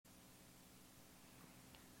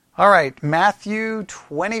All right, Matthew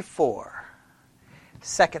 24.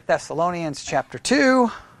 2 Thessalonians chapter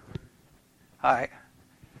 2. All right.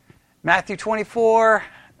 Matthew 24,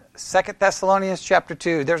 2 Thessalonians chapter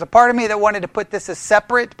 2. There's a part of me that wanted to put this as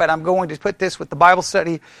separate, but I'm going to put this with the Bible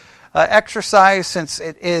study exercise since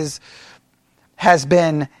it has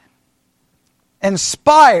been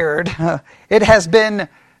inspired. It has been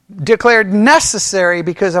declared necessary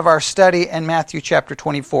because of our study in Matthew chapter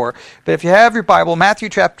 24. But if you have your Bible, Matthew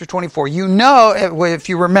chapter 24, you know, if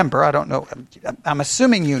you remember, I don't know, I'm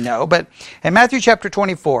assuming you know, but in Matthew chapter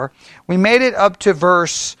 24, we made it up to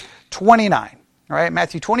verse 29. All right,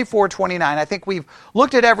 Matthew 24, 29. I think we've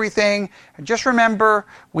looked at everything. Just remember,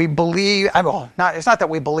 we believe, it's not that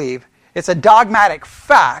we believe, it's a dogmatic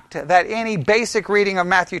fact that any basic reading of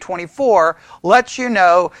Matthew 24 lets you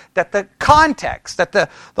know that the context, that the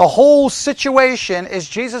whole situation is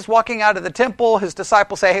Jesus walking out of the temple. His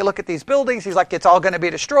disciples say, hey, look at these buildings. He's like, it's all going to be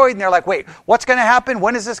destroyed. And they're like, wait, what's going to happen?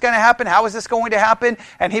 When is this going to happen? How is this going to happen?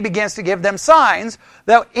 And he begins to give them signs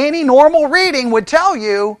that any normal reading would tell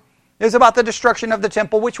you is about the destruction of the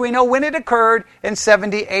temple, which we know when it occurred in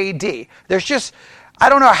 70 AD. There's just, I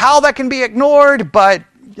don't know how that can be ignored, but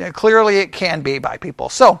clearly it can be by people.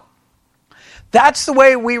 So that's the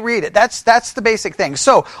way we read it. That's the basic thing.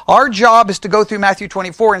 So our job is to go through Matthew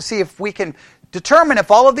 24 and see if we can determine if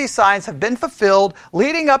all of these signs have been fulfilled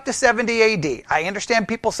leading up to 70 AD. I understand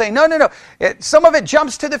people say, no. Some of it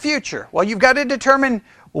jumps to the future. Well, you've got to determine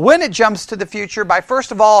when it jumps to the future by,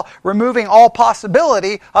 first of all, removing all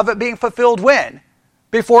possibility of it being fulfilled when?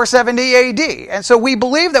 Before 70 AD. And so we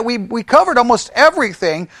believe that we covered almost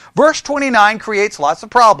everything. Verse 29 creates lots of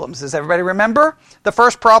problems. Does everybody remember? The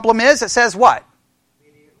first problem is, it says what?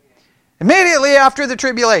 Immediately after the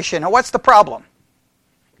tribulation. Now what's the problem?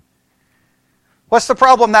 What's the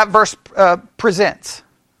problem that verse presents?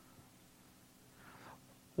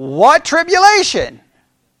 What tribulation?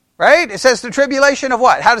 Right? It says the tribulation of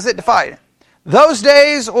what? How does it define it? Those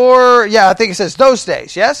days I think it says those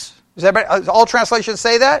days. Yes? Does all translations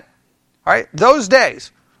say that? All right, those days.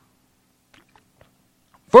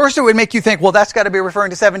 First, it would make you think, well, that's got to be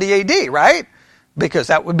referring to 70 AD, right? Because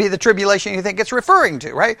that would be the tribulation you think it's referring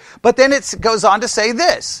to, right? But then it goes on to say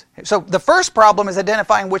this. So the first problem is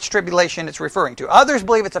identifying which tribulation it's referring to. Others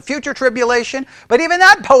believe it's a future tribulation, but even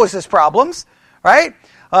that poses problems, right?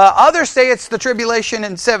 Others say it's the tribulation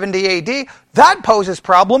in 70 AD. That poses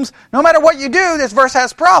problems. No matter what you do, this verse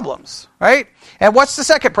has problems, right? And what's the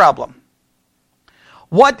second problem?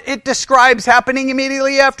 What it describes happening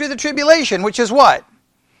immediately after the tribulation, which is what?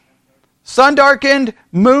 Sun darkened,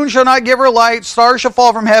 moon shall not give her light, stars shall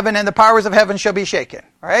fall from heaven, and the powers of heaven shall be shaken.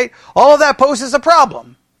 Right? All of that poses a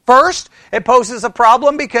problem. First, it poses a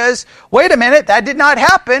problem because, wait a minute, that did not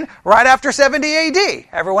happen right after 70 AD.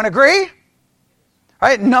 Everyone agree?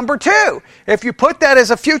 Right? Number two, if you put that as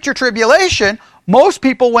a future tribulation, most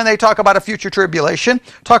people, when they talk about a future tribulation,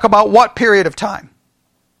 talk about what period of time?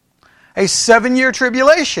 A 7-year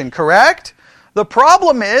tribulation, correct? The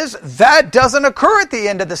problem is that doesn't occur at the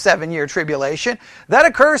end of the 7-year tribulation. That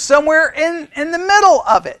occurs somewhere in the middle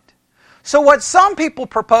of it. So what some people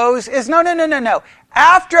propose is no.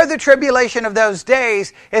 After the tribulation of those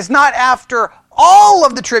days is not after all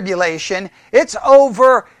of the tribulation. It's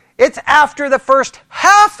after the first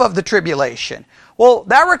half of the tribulation. Well,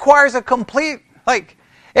 that requires a complete,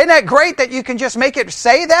 isn't that great that you can just make it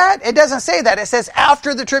say that? It doesn't say that. It says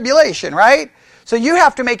after the tribulation, right? So you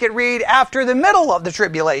have to make it read after the middle of the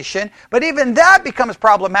tribulation. But even that becomes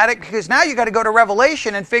problematic because now you got to go to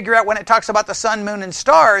Revelation and figure out when it talks about the sun, moon, and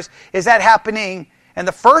stars, is that happening in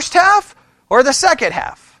the first half or the second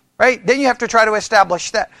half, right? Then you have to try to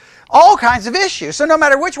establish that. All kinds of issues. So no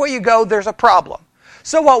matter which way you go, there's a problem.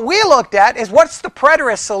 So what we looked at is what's the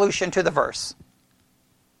preterist solution to the verse?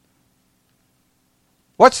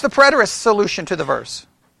 What's the preterist solution to the verse?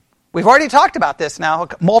 We've already talked about this now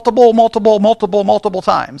multiple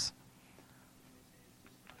times.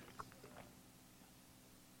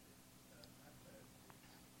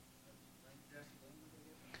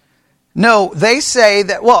 No, they say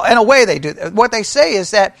that, well, in a way they do. What they say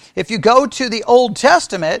is that if you go to the Old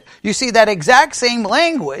Testament, you see that exact same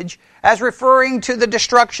language as referring to the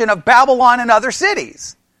destruction of Babylon and other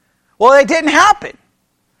cities. Well, it didn't happen.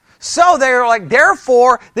 So they're like,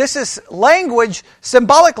 therefore, this is language,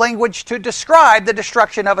 symbolic language to describe the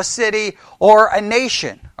destruction of a city or a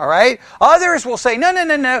nation. All right? Others will say,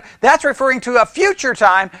 no, that's referring to a future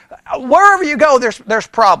time. Wherever you go, there's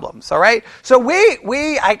problems. All right? So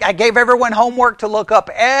I gave everyone homework to look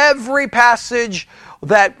up every passage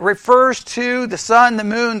that refers to the sun, the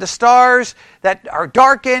moon, the stars that are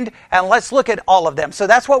darkened, and let's look at all of them. So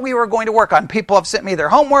that's what we were going to work on. People have sent me their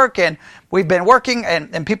homework, and we've been working,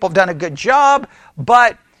 and people have done a good job,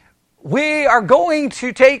 but we are going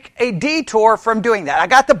to take a detour from doing that. I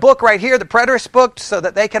got the book right here, the preterist book, so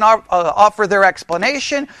that they can offer their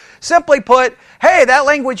explanation. Simply put, hey, that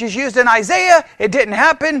language is used in Isaiah. It didn't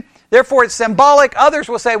happen. Therefore, it's symbolic. Others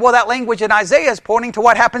will say, well, that language in Isaiah is pointing to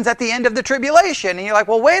what happens at the end of the tribulation. And you're like,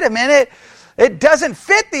 well, wait a minute. It doesn't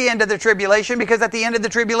fit the end of the tribulation, because at the end of the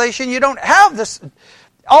tribulation, you don't have this.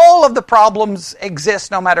 All of the problems exist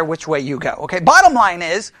no matter which way you go. Okay, bottom line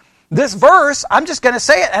is, this verse, I'm just going to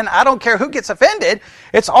say it, and I don't care who gets offended,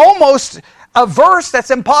 it's almost a verse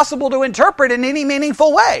that's impossible to interpret in any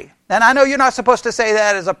meaningful way. And I know you're not supposed to say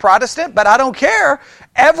that as a Protestant, but I don't care.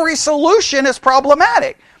 Every solution is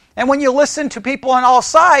problematic. And when you listen to people on all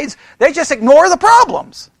sides, they just ignore the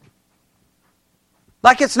problems.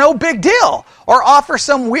 Like it's no big deal. Or offer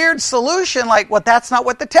some weird solution like, well, that's not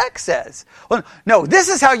what the text says. Well, no, this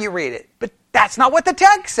is how you read it. But that's not what the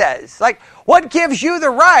text says. Like, what gives you the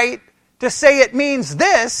right to say it means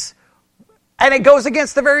this, and it goes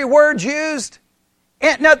against the very words used?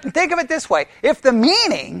 And now, think of it this way. If the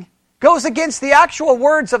meaning goes against the actual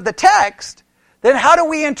words of the text, then how do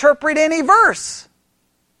we interpret any verse?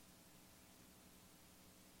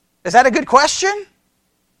 Is that a good question?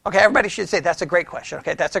 Okay, everybody should say that's a great question.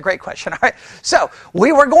 Okay, that's a great question. All right. So,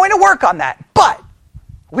 we were going to work on that, but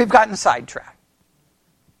we've gotten sidetracked.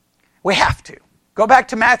 We have to. Go back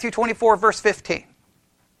to Matthew 24, verse 15.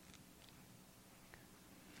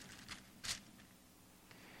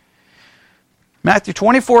 Matthew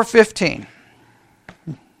 24, 15.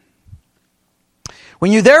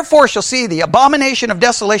 When you therefore shall see the abomination of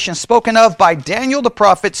desolation spoken of by Daniel the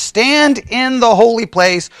prophet stand in the holy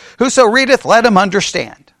place, whoso readeth, let him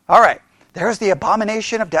understand. All right, there's the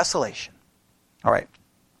abomination of desolation. All right.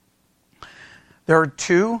 There are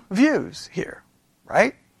two views here,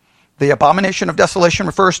 right? The abomination of desolation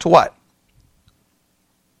refers to what?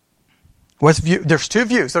 What's view? There's two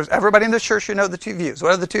views. There's everybody in this church should know the two views.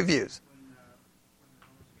 What are the two views?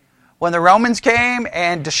 When the Romans came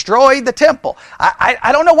and destroyed the temple.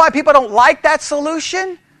 I don't know why people don't like that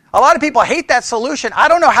solution. A lot of people hate that solution. I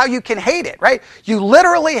don't know how you can hate it, right? You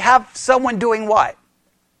literally have someone doing what?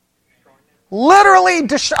 Literally,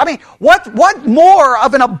 what more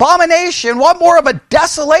of an abomination, what more of a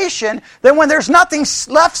desolation than when there's nothing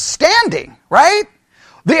left standing, right?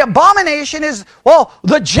 The abomination is, well,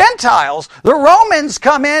 the Gentiles, the Romans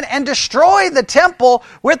come in and destroy the temple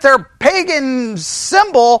with their pagan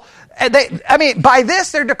symbol. By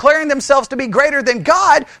this, they're declaring themselves to be greater than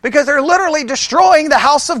God because they're literally destroying the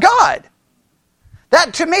house of God.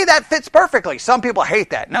 That, to me, that fits perfectly. Some people hate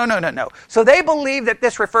that. No. So they believe that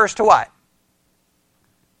this refers to what?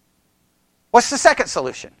 What's the second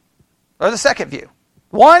solution? Or the second view?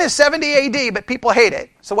 One is 70 AD, but people hate it.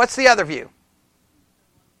 So what's the other view?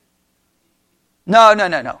 No.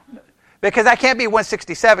 Because that can't be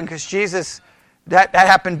 167 because Jesus, that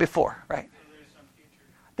happened before, right?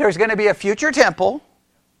 There's going to be a future temple,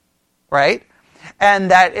 right?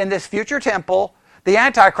 And that in this future temple, the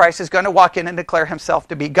Antichrist is going to walk in and declare himself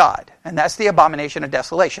to be God. And that's the abomination of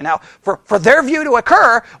desolation. Now, for their view to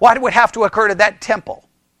occur, what would have to occur to that temple?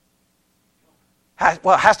 It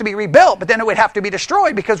has to be rebuilt, but then it would have to be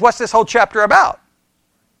destroyed because what's this whole chapter about?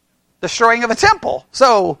 Destroying of a temple.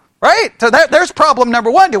 So, right? So there's problem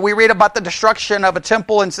number one. Do we read about the destruction of a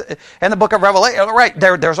temple in the book of Revelation? Right,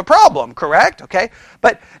 there's a problem, correct? Okay.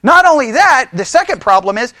 But not only that, the second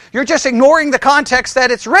problem is you're just ignoring the context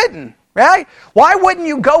that it's written, right? Why wouldn't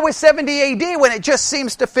you go with 70 AD when it just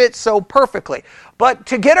seems to fit so perfectly? But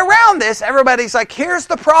to get around this, everybody's like, here's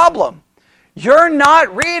the problem. You're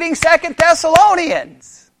not reading 2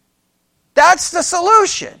 Thessalonians. That's the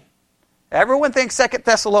solution. Everyone thinks 2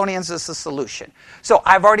 Thessalonians is the solution. So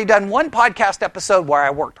I've already done one podcast episode where I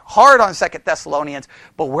worked hard on 2 Thessalonians,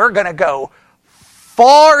 but we're going to go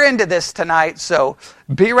far into this tonight. So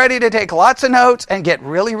be ready to take lots of notes and get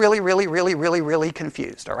really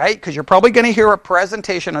confused, all right? Because you're probably going to hear a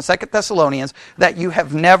presentation on 2 Thessalonians that you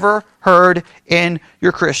have never heard in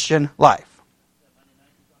your Christian life.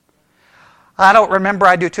 I don't remember.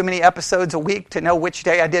 I do too many episodes a week to know which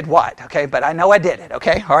day I did what, okay? But I know I did it,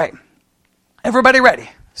 okay? All right. Everybody ready?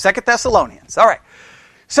 2 Thessalonians. All right.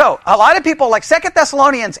 So, a lot of people like 2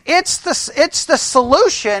 Thessalonians, it's the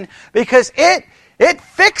solution because it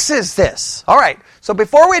fixes this. All right. So,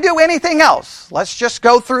 before we do anything else, let's just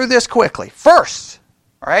go through this quickly. First,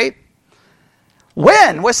 all right?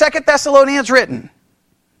 When was 2 Thessalonians written?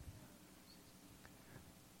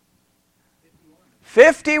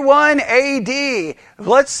 51 AD.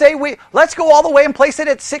 Let's go all the way and place it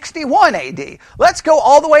at 61 AD. Let's go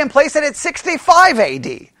all the way and place it at 65 AD.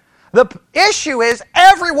 The issue is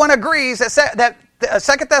everyone agrees that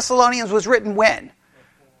 2 Thessalonians was written when?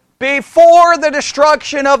 Before the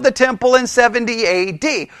destruction of the temple in 70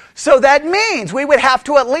 AD. So that means we would have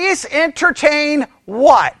to at least entertain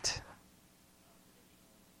what?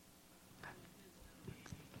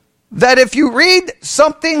 That if you read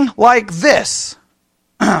something like this,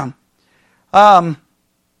 hang on,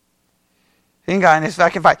 if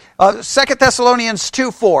I can find 2 Thessalonians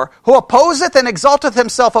 2:4, who opposeth and exalteth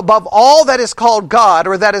himself above all that is called God,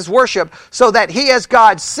 or that is worshipped, so that he as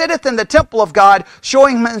God sitteth in the temple of God,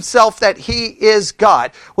 showing himself that he is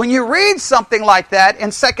God. When you read something like that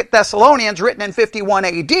in 2 Thessalonians, written in 51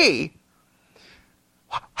 AD,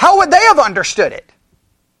 how would they have understood it?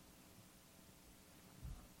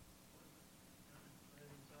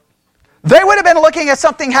 They would have been looking at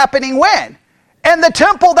something happening when? And the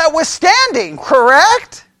temple that was standing,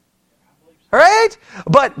 correct? Right?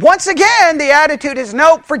 But once again, the attitude is,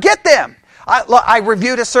 no, forget them. I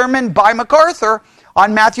reviewed a sermon by MacArthur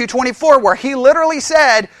on Matthew 24, where he literally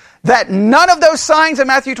said that none of those signs in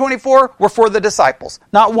Matthew 24 were for the disciples.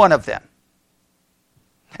 Not one of them.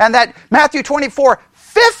 And that Matthew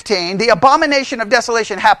 24:15, the abomination of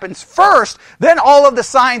desolation happens first, then all of the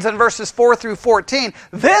signs in verses 4 through 14,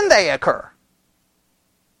 then they occur.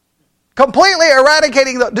 Completely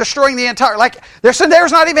eradicating, destroying the entire,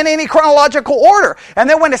 there's not even any chronological order. And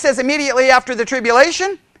then when it says immediately after the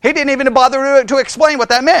tribulation, he didn't even bother to explain what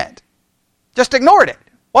that meant. Just ignored it.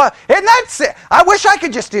 Well, isn't that, I wish I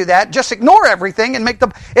could just do that. Just ignore everything and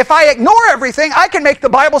if I ignore everything, I can make the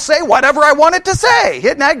Bible say whatever I want it to say.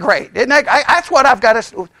 Isn't that great? That's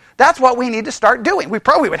what we need to start doing. We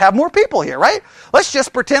probably would have more people here, right? Let's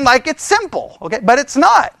just pretend like it's simple, okay? But it's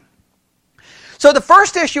not. So the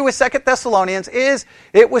first issue with 2 Thessalonians is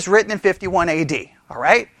it was written in 51 AD, all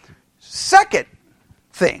right? Second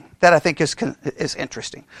thing that I think is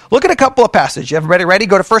interesting. Look at a couple of passages. Everybody ready?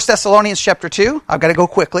 Go to 1 Thessalonians chapter 2. I've got to go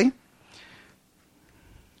quickly.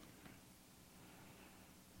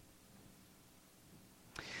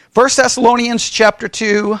 First Thessalonians chapter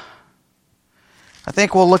 2. I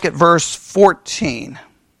think we'll look at verse 14.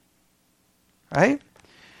 Right?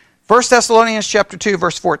 1 Thessalonians chapter 2,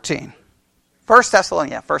 verse 14. 1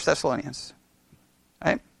 Thessalonians.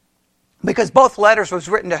 Right? Because both letters was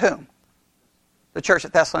written to whom? The church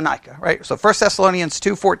at Thessalonica, right? So 1 Thessalonians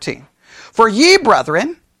 2:14. For ye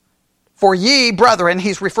brethren,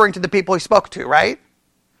 he's referring to the people he spoke to, right?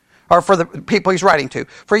 Or for the people he's writing to.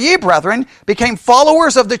 For ye brethren became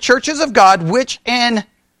followers of the churches of God, which in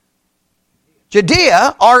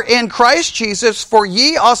Judea are in Christ Jesus, for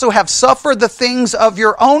ye also have suffered the things of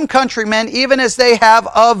your own countrymen, even as they have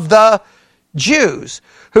of the Jews,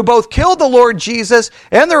 who both killed the Lord Jesus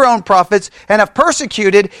and their own prophets, and have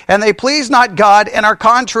persecuted, and they please not God, and are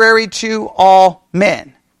contrary to all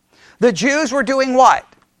men. The Jews were doing what?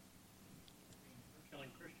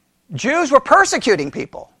 Jews were persecuting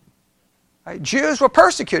people. Right? Jews were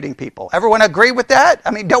persecuting people. Everyone agree with that?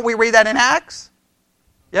 I mean, don't we read that in Acts?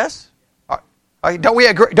 Yes? Don't we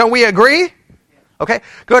agree? Don't we agree? Okay.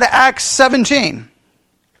 Go to Acts 17.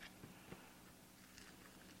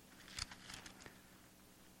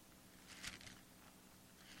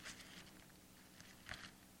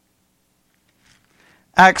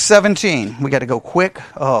 Acts 17. We got to go quick.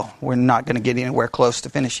 Oh, we're not going to get anywhere close to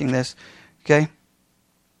finishing this. Okay.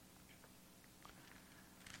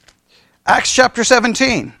 Acts chapter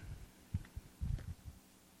 17.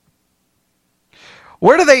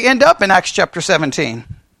 Where do they end up in Acts chapter 17?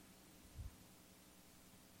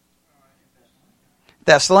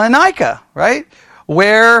 Thessalonica, right?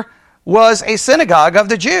 Where was a synagogue of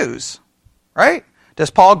the Jews, right?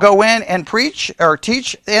 Does Paul go in and preach or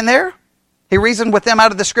teach in there? He reasoned with them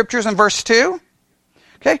out of the scriptures in verse 2.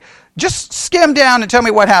 Okay, just skim down and tell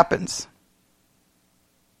me what happens.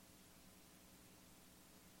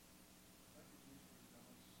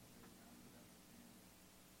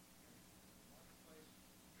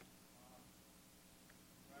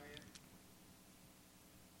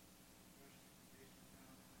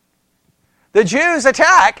 The Jews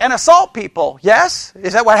attack and assault people. Yes?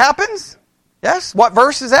 Is that what happens? Yes? What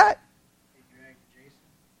verse is that?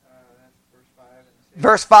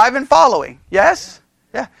 Verse 5 and following. Yes?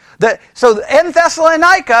 Yeah. So in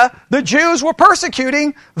Thessalonica, the Jews were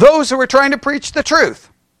persecuting those who were trying to preach the truth.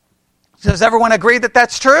 Does everyone agree that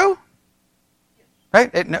that's true?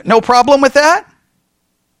 Right? No problem with that?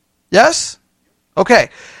 Yes? Okay.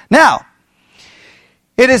 Now,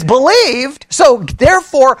 It is believed, so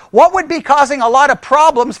therefore, what would be causing a lot of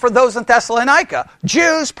problems for those in Thessalonica?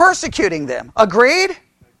 Jews persecuting them. Agreed?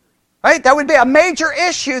 Right? That would be a major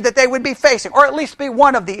issue that they would be facing, or at least be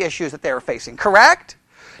one of the issues that they were facing. Correct?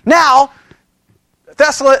 Now,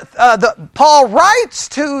 Paul writes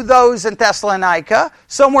to those in Thessalonica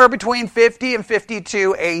somewhere between 50 and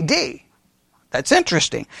 52 AD. That's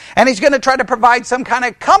interesting. And he's going to try to provide some kind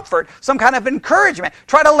of comfort, some kind of encouragement,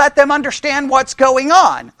 try to let them understand what's going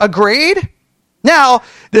on. Agreed? Now,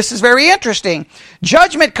 this is very interesting.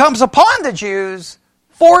 Judgment comes upon the Jews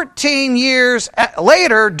 14 years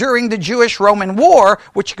later during the Jewish-Roman War,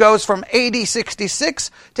 which goes from AD 66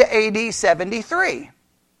 to AD 73.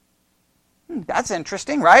 That's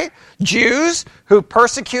interesting, right? Jews who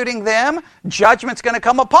persecuting them, judgment's going to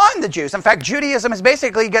come upon the Jews. In fact, Judaism is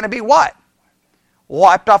basically going to be what?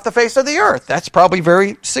 Wiped off the face of the earth. That's probably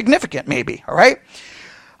very significant, maybe, all right?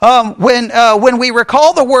 When we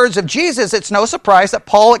recall the words of Jesus, it's no surprise that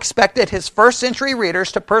Paul expected his first century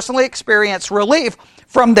readers to personally experience relief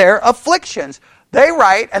from their afflictions. They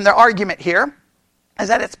write, and their argument here is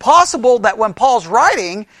that it's possible that when Paul's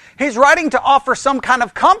writing, he's writing to offer some kind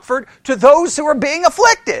of comfort to those who are being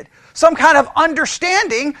afflicted, some kind of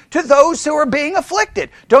understanding to those who are being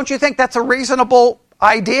afflicted. Don't you think that's a reasonable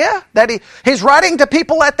idea? That he's writing to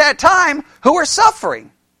people at that time who are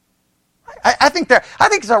suffering. I think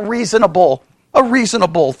it's a reasonable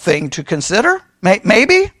thing to consider.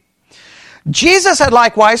 Maybe. Jesus had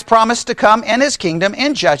likewise promised to come in his kingdom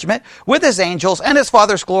in judgment with his angels and his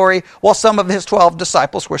Father's glory while some of his 12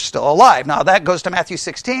 disciples were still alive. Now that goes to Matthew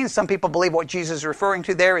 16. Some people believe what Jesus is referring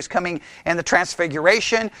to there is coming in the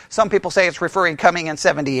transfiguration. Some people say it's referring coming in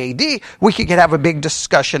 70 AD. We could have a big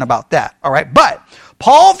discussion about that. All right. But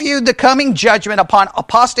Paul viewed the coming judgment upon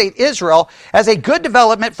apostate Israel as a good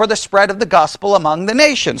development for the spread of the gospel among the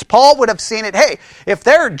nations. Paul would have seen it, hey, if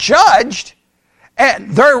they're judged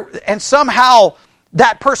and somehow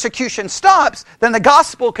that persecution stops, then the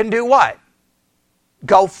gospel can do what?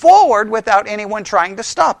 Go forward without anyone trying to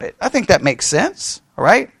stop it. I think that makes sense. All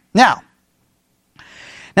right? Now,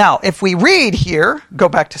 if we read here, go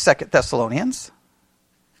back to 2 Thessalonians.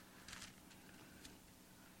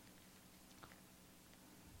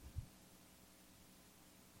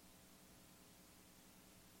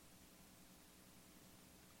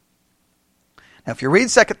 Now, if you read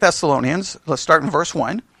 2 Thessalonians, let's start in verse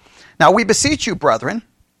 1. Now, we beseech you, brethren,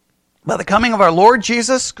 by the coming of our Lord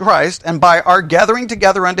Jesus Christ and by our gathering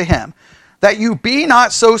together unto him, that you be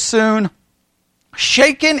not so soon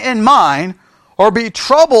shaken in mind, or be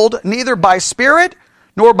troubled neither by spirit,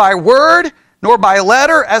 nor by word, nor by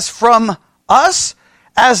letter, as from us,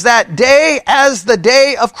 as the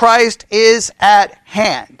day of Christ is at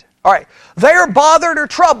hand. All right, they're bothered or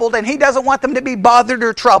troubled, and he doesn't want them to be bothered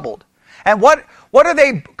or troubled. And what are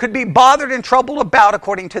they could be bothered and troubled about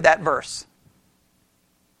according to that verse?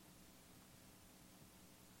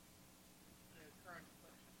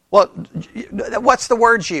 Well, what's the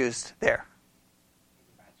words used there?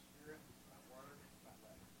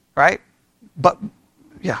 Right? But,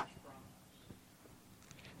 yeah.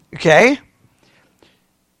 Okay.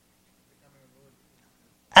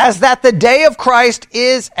 As that the day of Christ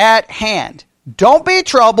is at hand. Don't be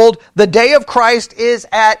troubled. The day of Christ is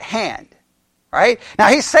at hand. Right? Now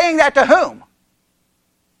he's saying that to whom?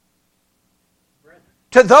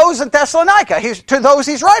 To those in Thessalonica. To those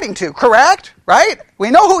he's writing to, correct? Right?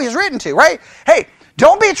 We know who he's written to, right? Hey,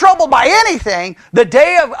 don't be troubled by anything. The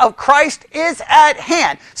day of Christ is at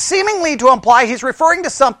hand. Seemingly to imply he's referring to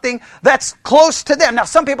something that's close to them. Now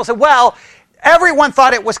some people say, well, everyone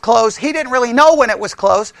thought it was close. He didn't really know when it was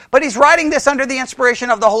close. But he's writing this under the inspiration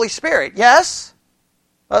of the Holy Spirit. Yes?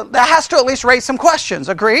 That has to at least raise some questions.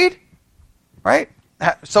 Agreed? Right?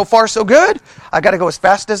 So far, so good. I got to go as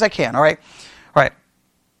fast as I can. All right? All right.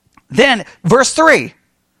 Then, verse 3.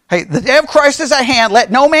 Hey, the day of Christ is at hand.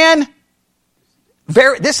 Let no man...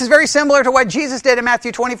 This is very similar to what Jesus did in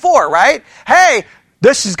Matthew 24, right? Hey,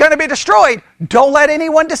 this is going to be destroyed. Don't let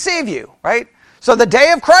anyone deceive you, right? So the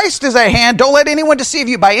day of Christ is at hand. Don't let anyone deceive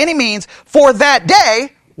you by any means. For that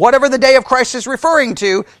day, whatever the day of Christ is referring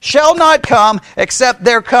to, shall not come, except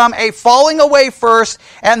there come a falling away first,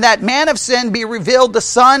 and that man of sin be revealed, the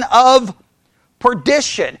son of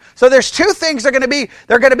perdition. So there's two things they're going to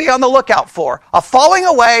be on the lookout for. A falling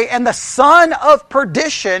away and the son of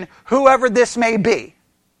perdition, whoever this may be.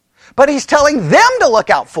 But he's telling them to look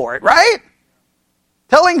out for it, right?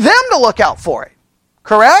 Telling them to look out for it.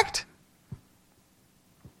 Correct?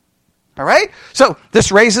 All right? So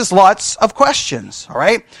this raises lots of questions. All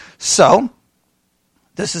right? So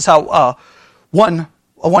this is how one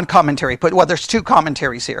one commentary put, well, there's two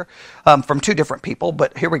commentaries here from two different people,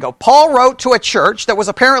 but here we go. Paul wrote to a church that was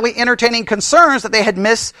apparently entertaining concerns that they had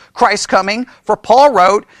missed Christ's coming. For Paul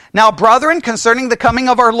wrote, "Now, brethren, concerning the coming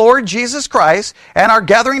of our Lord Jesus Christ and our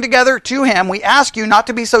gathering together to him, we ask you not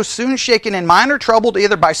to be so soon shaken in mind or troubled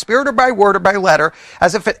either by spirit or by word or by letter,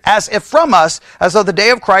 as if from us, as though the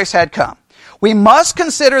day of Christ had come. We must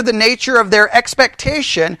consider the nature of their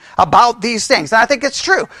expectation about these things." And I think it's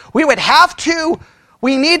true.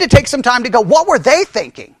 We need to take some time to go, what were they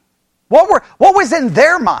thinking? What was in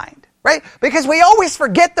their mind, right? Because we always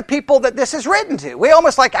forget the people that this is written to. We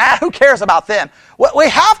almost like, who cares about them? Well, we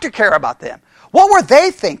have to care about them. What were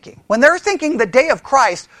they thinking? When they're thinking the day of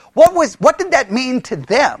Christ, what did that mean to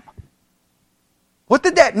them? What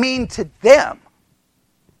did that mean to them?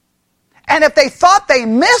 And if they thought they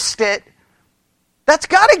missed it, that's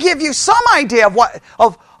got to give you some idea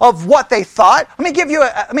of what they thought.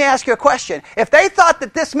 Let me ask you a question. If they thought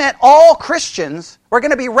that this meant all Christians were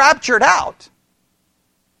going to be raptured out,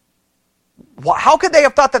 how could they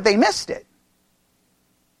have thought that they missed it?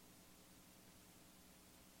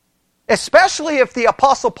 Especially if the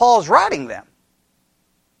Apostle Paul is writing them.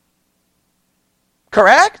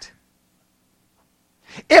 Correct?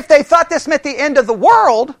 If they thought this meant the end of the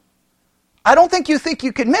world, I don't think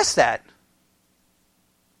you could miss that.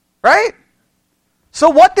 Right?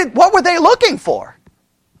 So what were they looking for?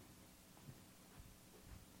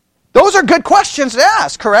 Those are good questions to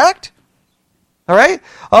ask, correct? All right?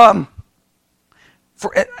 And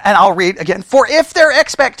I'll read again. For if their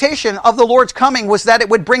expectation of the Lord's coming was that it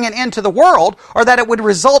would bring an end to the world, or that it would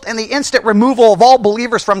result in the instant removal of all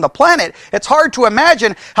believers from the planet, it's hard to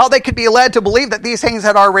imagine how they could be led to believe that these things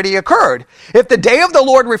had already occurred. If the day of the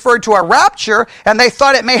Lord referred to a rapture, and they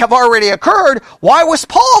thought it may have already occurred, why was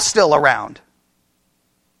Paul still around?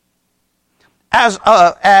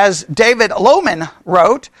 As David Lohman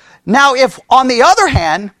wrote, now if, on the other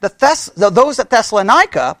hand, those at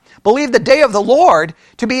Thessalonica believe the day of the Lord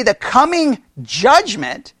to be the coming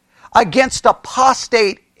judgment against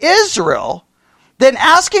apostate Israel, then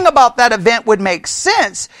asking about that event would make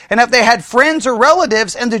sense. And if they had friends or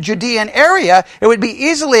relatives in the Judean area, it would be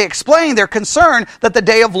easily explained their concern that the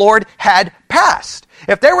day of the Lord had passed.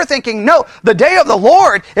 If they were thinking, no, the day of the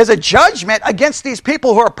Lord is a judgment against these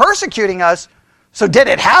people who are persecuting us, so did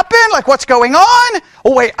it happen? Like, what's going on?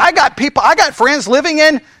 Oh, wait, I got friends living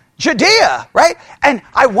in Judea, right? And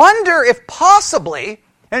I wonder if possibly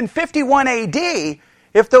in 51 AD,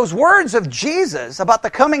 if those words of Jesus about the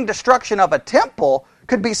coming destruction of a temple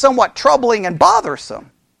could be somewhat troubling and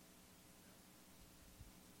bothersome.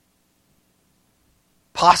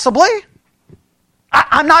 Possibly.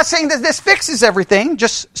 I'm not saying that this fixes everything.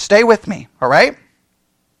 Just stay with me, all right?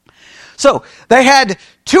 So, they had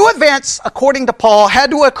two events, according to Paul,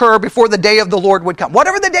 had to occur before the day of the Lord would come.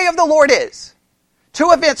 Whatever the day of the Lord is,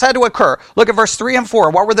 two events had to occur. Look at verse 3 and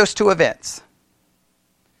 4. What were those two events?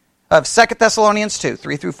 Of 2 Thessalonians 2,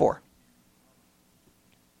 3 through 4.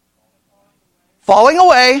 Falling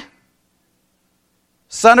away,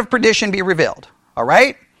 son of perdition be revealed. All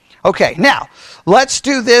right? Okay, now, let's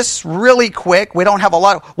do this really quick. We don't have a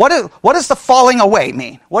lot. What does the falling away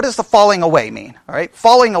mean? What does the falling away mean? All right,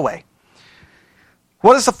 falling away.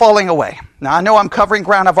 What is the falling away? Now, I know I'm covering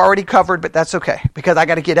ground I've already covered, but that's okay, because I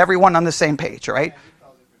got to get everyone on the same page, all right?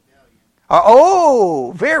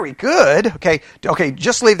 Oh, very good. Okay,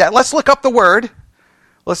 just leave that. Let's look up the word.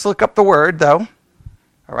 Let's look up the word, though.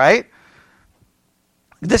 All right?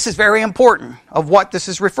 This is very important of what this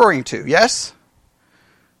is referring to, yes?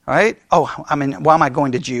 All right? Oh, why am I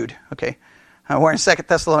going to Jude? Okay. We're in 2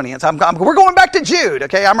 Thessalonians. We're going back to Jude,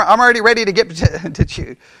 okay? I'm already ready to get to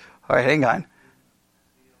Jude. All right, hang on.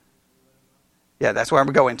 Yeah, that's where I'm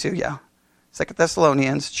going to, yeah. 2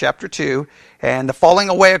 Thessalonians chapter 2. And the falling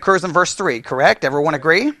away occurs in verse 3, correct? Everyone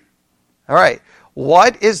agree? All right.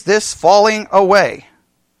 What is this falling away?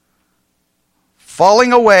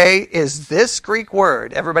 Falling away is this Greek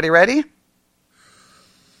word. Everybody ready?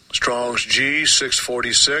 Strong's G,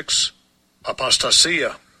 646.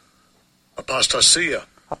 Apostasia. Apostasia.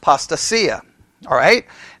 Apostasia. All right.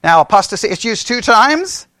 Now, apostasia, it's used two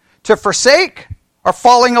times, to forsake or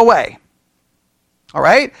falling away. All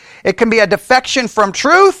right? It can be a defection from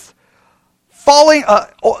truth,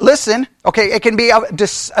 it can be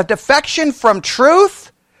a defection from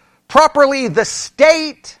truth, properly the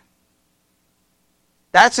state.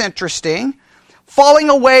 That's interesting. Falling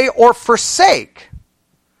away or forsake.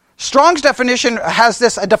 Strong's definition has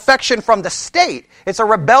this, a defection from the state. It's a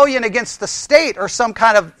rebellion against the state or some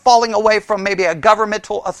kind of falling away from maybe a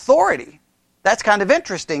governmental authority. That's kind of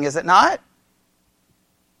interesting, is it not?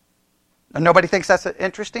 Nobody thinks that's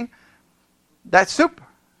interesting? That's super.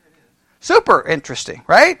 Super interesting,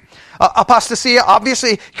 right? Apostasia,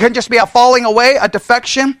 obviously, can just be a falling away, a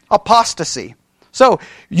defection, apostasy. So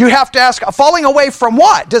you have to ask, a falling away from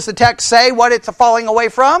what? Does the text say what it's a falling away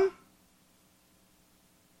from?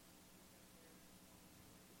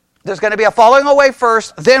 There's going to be a falling away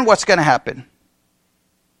first, then what's going to happen?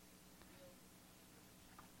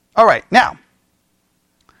 All right, now,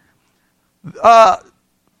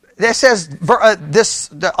 it says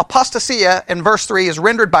the apostasia in verse 3 is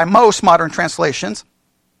rendered by most modern translations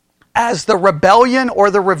as the rebellion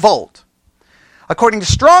or the revolt. According to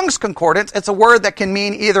Strong's Concordance, it's a word that can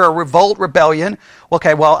mean either a revolt, rebellion.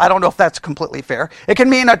 Okay, well, I don't know if that's completely fair. It can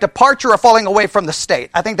mean a departure or falling away from the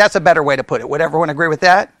state. I think that's a better way to put it. Would everyone agree with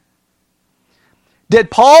that?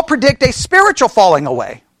 Did Paul predict a spiritual falling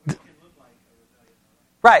away?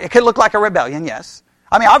 Right, it could look like a rebellion, yes.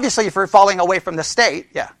 I mean, obviously, if you're falling away from the state,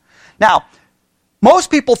 yeah. Now,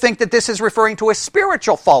 most people think that this is referring to a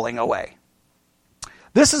spiritual falling away.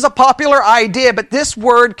 This is a popular idea, but this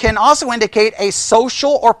word can also indicate a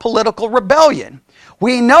social or political rebellion.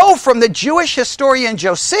 We know from the Jewish historian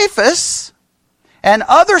Josephus and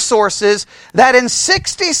other sources that in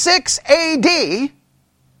 66 AD,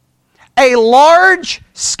 a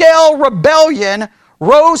large-scale rebellion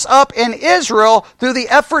rose up in Israel through the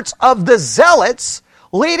efforts of the Zealots,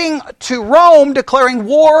 leading to Rome declaring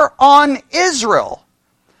war on Israel.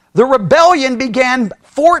 The rebellion began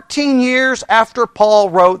 14 years after Paul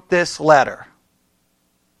wrote this letter.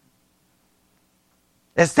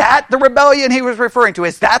 Is that the rebellion he was referring to?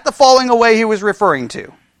 Is that the falling away he was referring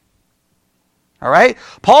to? All right?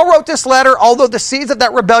 Paul wrote this letter, although the seeds of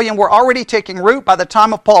that rebellion were already taking root by the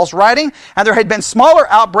time of Paul's writing, and there had been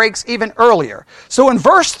smaller outbreaks even earlier. So in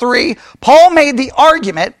verse 3, Paul made the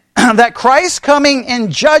argument that Christ's coming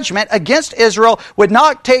in judgment against Israel would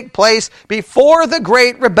not take place before the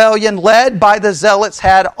great rebellion led by the Zealots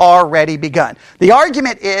had already begun. The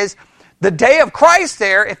argument is, the day of Christ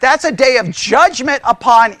there, if that's a day of judgment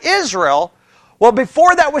upon Israel, well,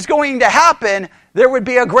 before that was going to happen, there would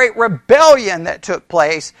be a great rebellion that took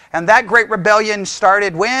place. And that great rebellion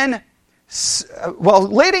started when? Well,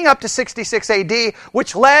 leading up to 66 AD,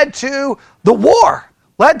 which led to the war.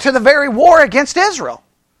 Led to the very war against Israel.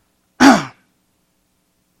 All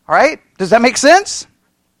right? Does that make sense?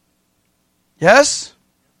 Yes?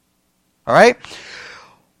 All right?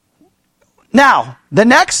 Now, the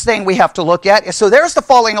next thing we have to look at is, so there's the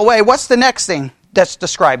falling away. What's the next thing that's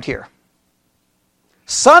described here?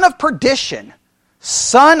 Son of perdition.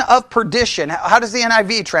 Son of perdition. How does the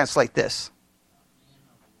NIV translate this?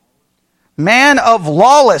 Man of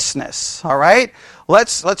lawlessness. All right?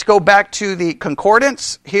 Let's go back to the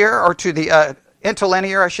concordance here, or to the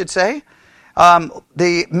interlinear, I should say.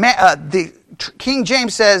 The King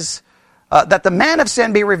James says that the man of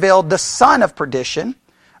sin be revealed, the son of perdition.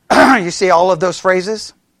 You see all of those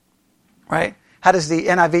phrases? Right? How does the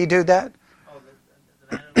NIV do that?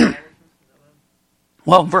 The man of lawlessness?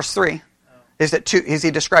 Well, verse 3. Is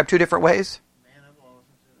he described two different ways? Man of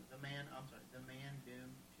lawlessness, the man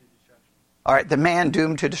doomed to destruction. All right, the man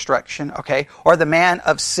doomed to destruction, okay? Or the man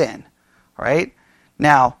of sin, all right?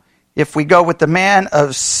 Now, if we go with the man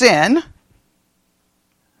of sin,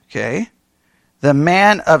 okay, the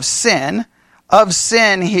man of sin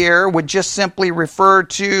here would just simply refer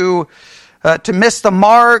to miss the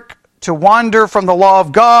mark, to wander from the law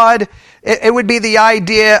of God. It would be the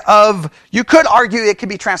idea of, you could argue it could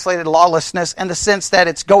be translated lawlessness in the sense that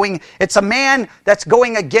it's a man that's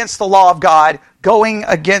going against the law of God, going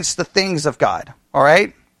against the things of God. All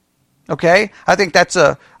right? Okay? I think that's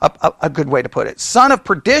a good way to put it. Son of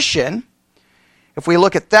perdition, if we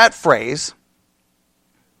look at that phrase,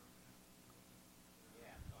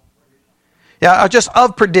 just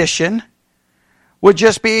of perdition, would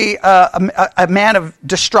just be a man of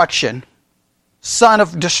destruction. Son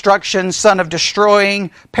of destruction, son of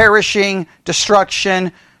destroying, perishing,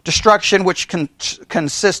 destruction which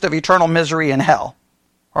consists of eternal misery in hell.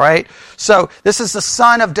 All right? So this is the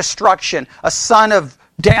son of destruction, a son of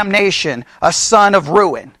damnation, a son of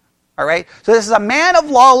ruin. All right? So this is a man of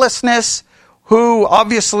lawlessness who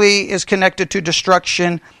obviously is connected to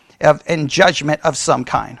destruction and judgment of some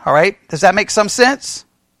kind. All right? Does that make some sense?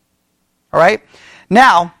 All right?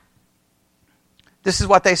 Now, this is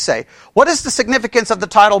what they say. What is the significance of the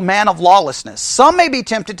title Man of Lawlessness? Some may be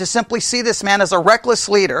tempted to simply see this man as a reckless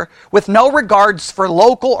leader with no regards for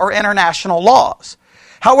local or international laws.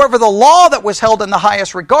 However, the law that was held in the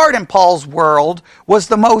highest regard in Paul's world was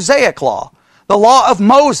the Mosaic law, the law of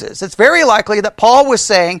Moses. It's very likely that Paul was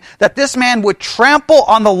saying that this man would trample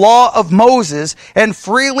on the law of Moses and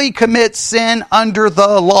freely commit sin under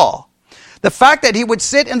the law. The fact that he would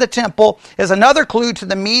sit in the temple is another clue to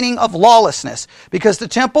the meaning of lawlessness, because the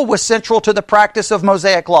temple was central to the practice of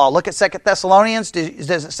Mosaic law. Look at 2 Thessalonians.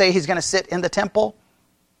 Does it say he's going to sit in the temple?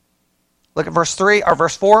 Look at verse 3 or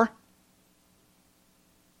verse 4.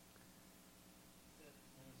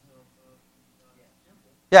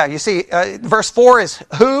 Yeah, you see, verse 4 is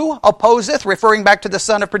who opposeth, referring back to the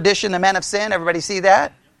son of perdition, the man of sin. Everybody see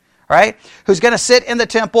that? Right? Who's going to sit in the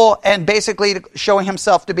temple and basically showing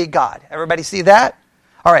himself to be God. Everybody see that?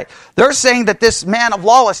 All right. They're saying that this man of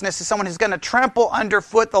lawlessness is someone who's going to trample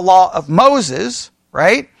underfoot the law of Moses,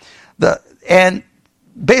 right? And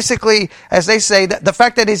basically, as they say, that the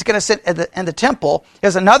fact that he's going to sit in the temple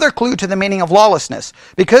is another clue to the meaning of lawlessness,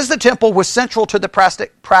 because the temple was central to the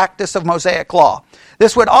practice of Mosaic law.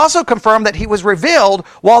 This would also confirm that he was revealed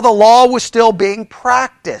while the law was still being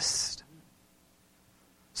practiced.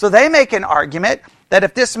 So they make an argument that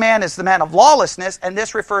if this man is the man of lawlessness, and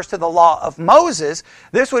this refers to the law of Moses,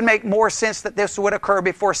 this would make more sense that this would occur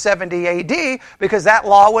before 70 AD, because that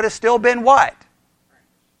law would have still been what?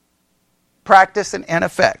 Practice and in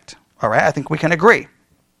effect. All right, I think we can agree.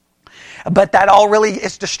 But that all really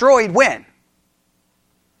is destroyed when?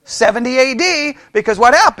 70 AD, because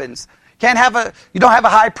what happens? You don't have a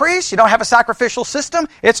high priest, you don't have a sacrificial system,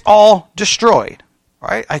 it's all destroyed. All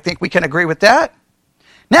right, I think we can agree with that.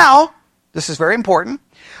 Now, this is very important,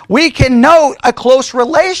 we can note a close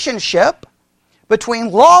relationship between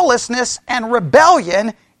lawlessness and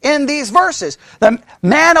rebellion in these verses. The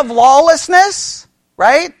man of lawlessness,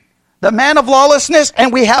 right? The man of lawlessness,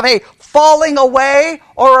 and we have a falling away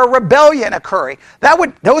or a rebellion occurring.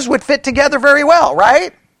 Those would fit together very well,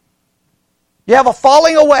 right? You have a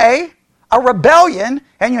falling away, a rebellion,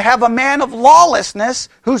 and you have a man of lawlessness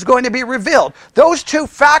who's going to be revealed. Those two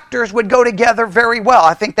factors would go together very well.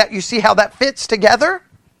 I think that you see how that fits together.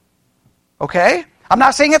 Okay? I'm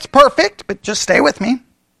not saying it's perfect, but just stay with me.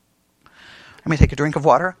 Let me take a drink of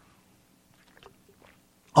water.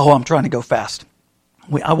 Oh, I'm trying to go fast.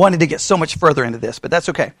 I wanted to get so much further into this, but that's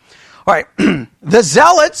okay. All right. The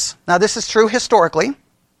Zealots, now this is true historically,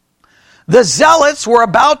 the Zealots were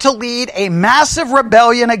about to lead a massive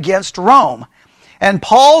rebellion against Rome. And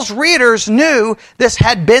Paul's readers knew this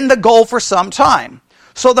had been the goal for some time.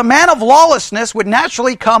 So the man of lawlessness would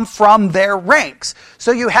naturally come from their ranks.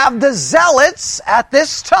 So you have the Zealots at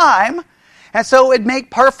this time, and so it would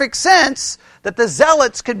make perfect sense that the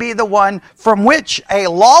Zealots could be the one from which a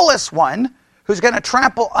lawless one who's going to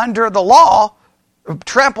trample under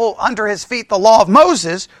his feet the law of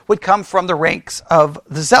Moses would come from the ranks of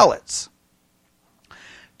the Zealots.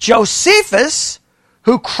 Josephus,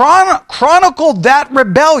 who chronicled that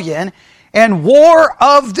rebellion and war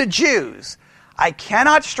of the Jews. I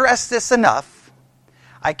cannot stress this enough.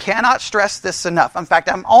 In fact,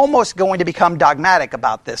 I'm almost going to become dogmatic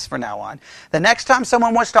about this from now on. The next time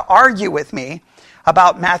someone wants to argue with me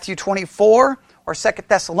about Matthew 24 or 2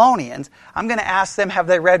 Thessalonians, I'm going to ask them, have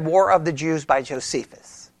they read War of the Jews by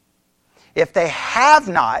Josephus? If they have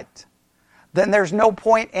not, then there's no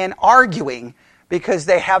point in arguing, because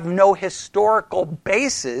they have no historical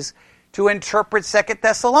basis to interpret 2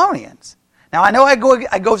 Thessalonians. Now, I know I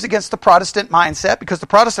goes against the Protestant mindset, because the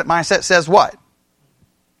Protestant mindset says what?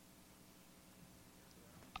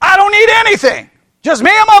 I don't need anything. Just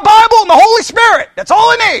me and my Bible and the Holy Spirit. That's all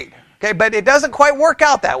I need. Okay, but it doesn't quite work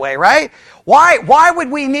out that way, right? Why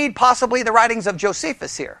would we need possibly the writings of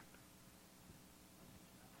Josephus here?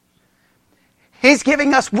 He's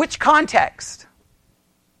giving us which context?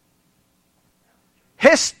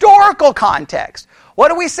 Historical context. What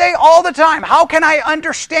do we say all the time? How can I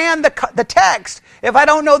understand the text if I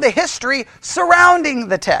don't know the history surrounding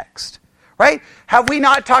the text? Right? Have we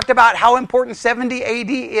not talked about how important 70 AD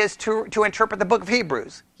is to interpret the book of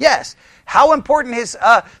Hebrews? Yes. How important is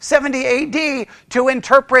 70 AD to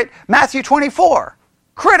interpret Matthew 24?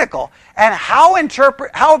 Critical. And how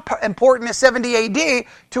important is 70 AD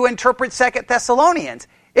to interpret 2 Thessalonians?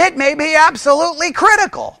 It may be absolutely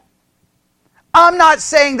critical. I'm not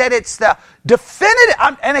saying that it's the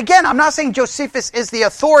definitive, and again, I'm not saying Josephus is the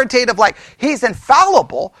authoritative, like he's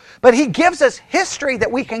infallible, but he gives us history that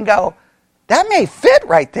we can go, that may fit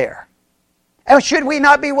right there. And should we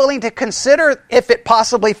not be willing to consider if it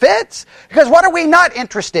possibly fits? Because what are we not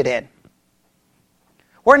interested in?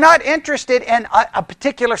 We're not interested in a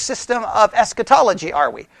particular system of eschatology, are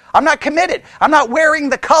we? I'm not committed. I'm not wearing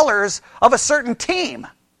the colors of a certain team,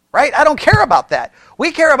 right? I don't care about that.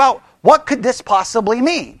 We care about what could this possibly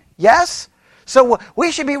mean? Yes? So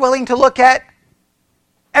we should be willing to look at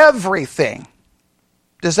everything.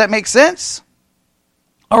 Does that make sense?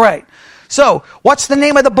 All right. So, what's the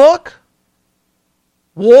name of the book?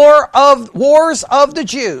 Wars of the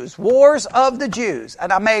Jews.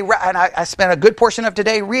 And I spent a good portion of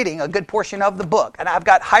today reading a good portion of the book. And I've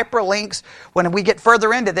got hyperlinks when we get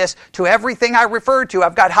further into this to everything I referred to.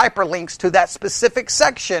 I've got hyperlinks to that specific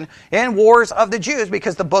section in Wars of the Jews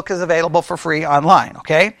because the book is available for free online.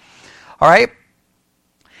 Okay? All right?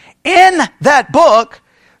 In that book,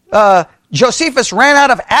 Josephus ran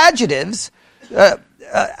out of adjectives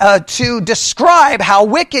to describe how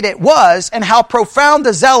wicked it was and how profound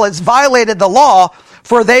the zealots violated the law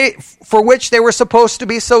for which they were supposed to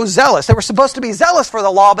be so zealous. They were supposed to be zealous for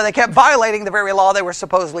the law, but they kept violating the very law they were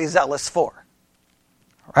supposedly zealous for.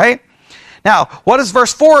 Right? Now, what is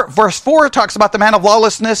verse 4? Verse 4 talks about the man of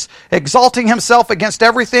lawlessness exalting himself against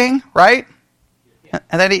everything, right?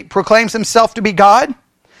 And then he proclaims himself to be God.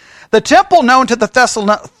 The temple known to the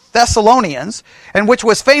Thessalonians, and which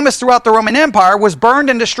was famous throughout the Roman Empire, was burned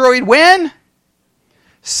and destroyed when?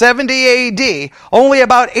 70 AD, only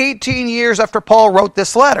about 18 years after Paul wrote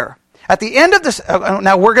this letter. At the end of this,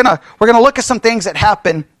 now we're gonna look at some things that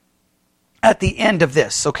happen at the end of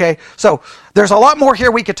this, okay? So there's a lot more here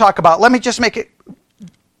we could talk about. Let me just make it,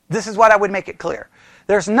 this is what I would make it clear.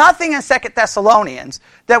 There's nothing in 2 Thessalonians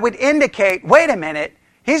that would indicate, wait a minute,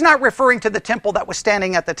 he's not referring to the temple that was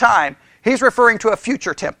standing at the time. He's referring to a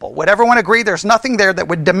future temple. Would everyone agree there's nothing there that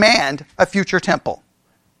would demand a future temple?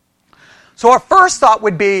 So our first thought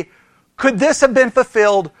would be, could this have been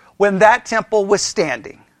fulfilled when that temple was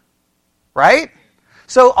standing? Right?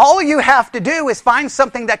 So all you have to do is find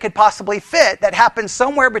something that could possibly fit that happened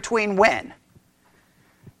somewhere between when?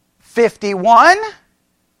 51,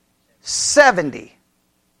 70.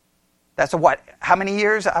 That's a what? How many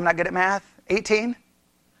years? I'm not good at math. 18?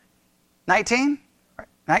 19?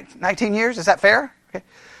 19 years? Is that fair? Okay.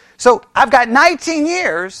 So I've got 19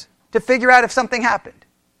 years to figure out if something happened.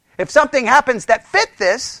 If something happens that fit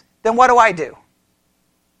this, then what do?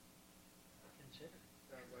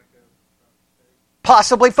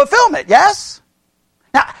 Possibly fulfillment, yes?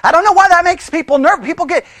 Now, I don't know why that makes people nervous. People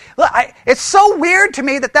get, it's so weird to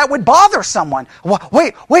me that would bother someone.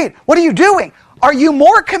 Wait, what are you doing? Are you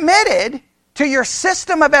more committed to your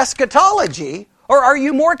system of eschatology, or are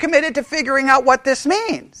you more committed to figuring out what this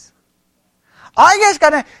means?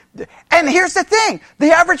 And here's the thing.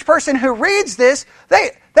 The average person who reads this,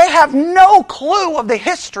 they have no clue of the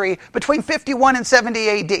history between 51 and 70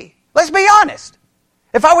 AD. Let's be honest.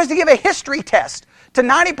 If I was to give a history test to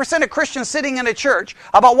 90% of Christians sitting in a church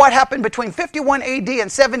about what happened between 51 AD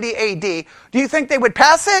and 70 AD, do you think they would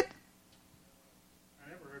pass it? I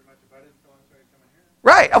never heard much about it until I started coming here.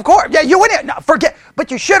 Right, of course. Yeah, you wouldn't. No, forget. But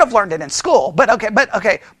you should have learned it in school. But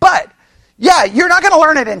yeah, you're not going to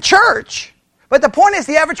learn it in church. But the point is,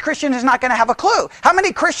 the average Christian is not going to have a clue. How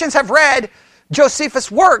many Christians have read Josephus'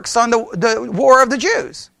 works on the War of the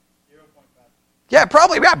Jews? 0.5. Yeah,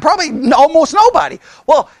 probably almost nobody.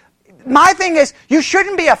 Well, my thing is, you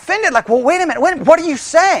shouldn't be offended. Like, well, wait a minute. What are you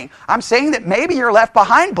saying? I'm saying that maybe your Left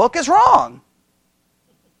Behind book is wrong.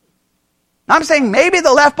 I'm saying maybe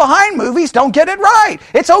the Left Behind movies don't get it right.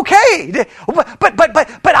 It's okay.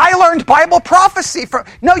 But I learned Bible prophecy from...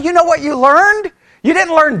 No, you know what you learned? You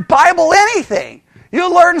didn't learn Bible anything.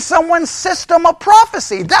 You learned someone's system of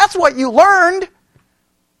prophecy. That's what you learned.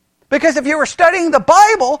 Because if you were studying the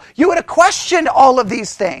Bible, you would have questioned all of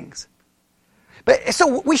these things.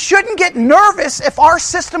 So we shouldn't get nervous if our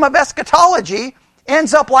system of eschatology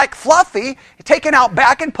ends up like Fluffy, taken out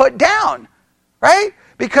back and put down. Right?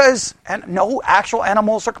 Because no actual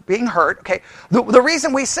animals are being hurt. Okay. The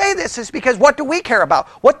reason we say this is because what do we care about?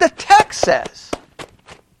 What the text says.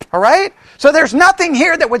 All right? So there's nothing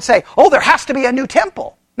here that would say, oh, there has to be a new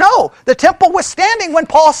temple. No, the temple was standing when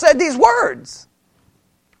Paul said these words.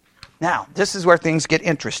 Now, this is where things get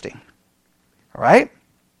interesting. All right?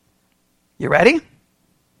 You ready?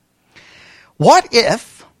 What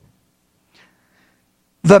if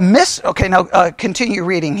okay, now continue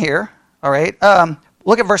reading here. All right?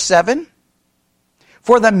 Look at verse 7.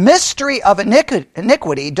 For the mystery of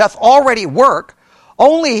iniquity doth already work.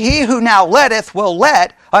 Only he who now letteth will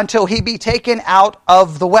let until he be taken out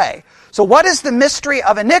of the way. So what is the mystery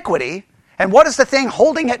of iniquity, and what is the thing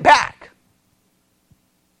holding it back?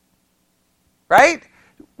 Right?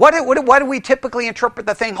 What do we typically interpret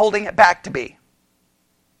the thing holding it back to be?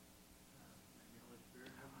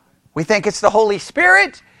 We think it's the Holy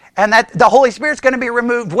Spirit, and that the Holy Spirit's going to be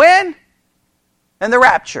removed when? In the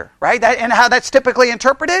rapture, right? And how that's typically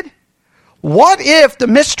interpreted? What if the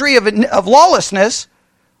mystery of lawlessness,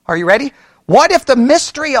 are you ready? What if the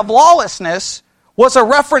mystery of lawlessness was a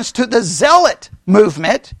reference to the zealot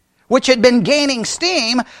movement, which had been gaining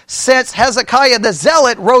steam since Hezekiah the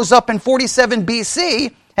zealot rose up in 47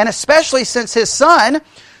 BC and especially since his son,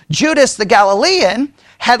 Judas the Galilean,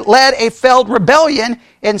 had led a failed rebellion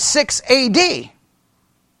in 6 AD.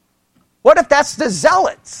 What if that's the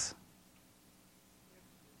Zealots?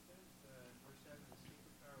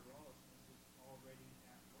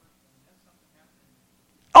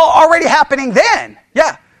 Oh, already happening then.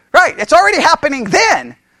 Yeah, right. It's already happening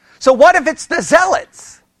then. So what if it's the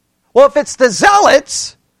Zealots? Well, if it's the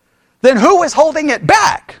Zealots, then who is holding it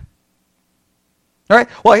back? All right.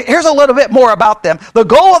 Well, here's a little bit more about them. The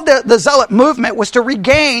goal of the Zealot movement was to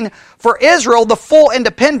regain for Israel the full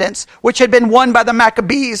independence, which had been won by the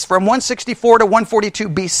Maccabees from 164 to 142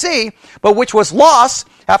 BC, but which was lost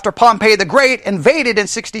after Pompey the Great invaded in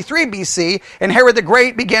 63 BC, and Herod the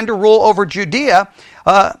Great began to rule over Judea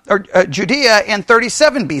in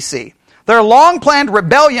 37 BC. Their long-planned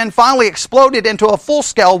rebellion finally exploded into a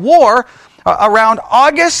full-scale war around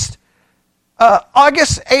August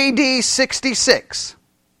AD 66.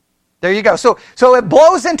 There you go. So it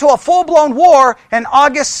blows into a full-blown war in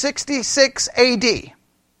August 66 AD.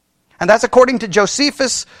 And that's according to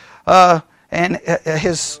Josephus and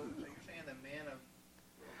his...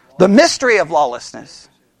 The mystery of lawlessness.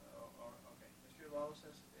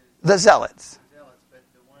 The Zealots.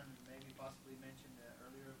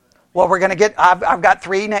 Well, we're going to get... I've got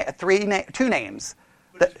two names.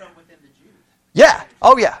 But it's from within the Jews. Yeah.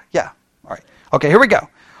 Oh, yeah. Yeah. All right. Okay, here we go. All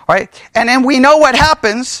right. And then we know what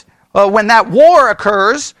happens when that war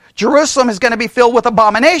occurs. Jerusalem is going to be filled with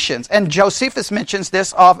abominations. And Josephus mentions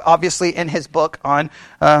this obviously in his book on,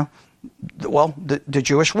 the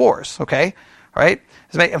Jewish wars. Okay. All right.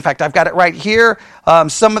 In fact, I've got it right here.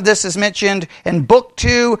 Some of this is mentioned in Book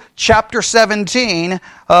 2, Chapter 17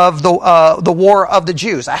 of the War of the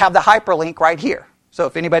Jews. I have the hyperlink right here. So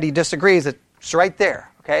if anybody disagrees, it's right there.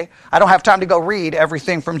 Okay? I don't have time to go read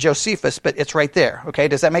everything from Josephus, but it's right there. Okay?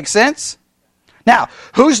 Does that make sense? Now,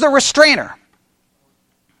 who's the restrainer?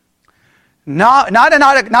 Not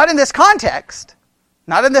in this context.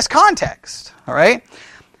 Not in this context. All right?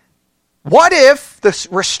 What if the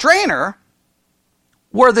restrainer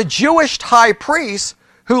were the Jewish high priests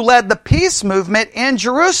who led the peace movement in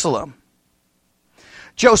Jerusalem?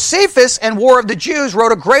 Josephus in War of the Jews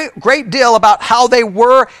wrote a great deal about how they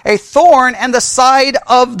were a thorn in the side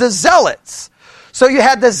of the Zealots. So you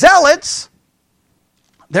had the Zealots.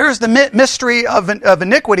 There's the mystery of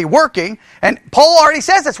iniquity working. And Paul already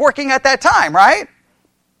says it's working at that time, right?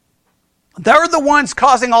 They're the ones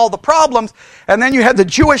causing all the problems. And then you had the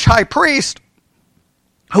Jewish high priest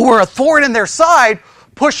who were a thorn in their side,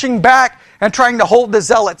 pushing back and trying to hold the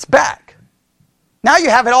Zealots back. Now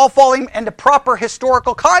you have it all falling into proper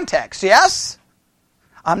historical context, yes?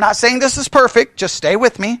 I'm not saying this is perfect. Just stay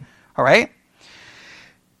with me, all right?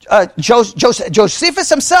 Josephus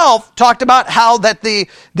himself talked about how that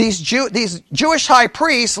these Jewish high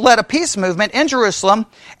priests led a peace movement in Jerusalem,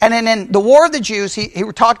 and then in the War of the Jews, he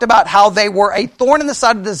talked about how they were a thorn in the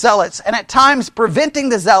side of the Zealots, and at times preventing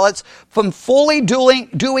the Zealots from fully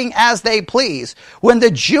doing as they please. When the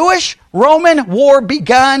Jewish-Roman War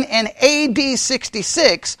began in AD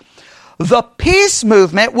 66, the peace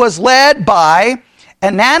movement was led by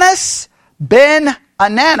Ananus ben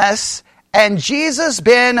Ananus and Jesus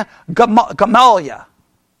ben Gamaliel. All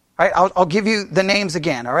right, I'll give you the names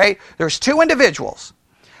again, all right? There's two individuals.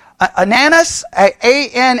 Ananus,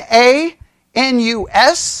 A-N-A-N-U-S.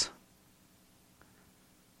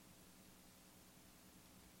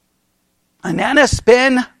 Ananus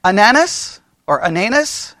ben Ananus, or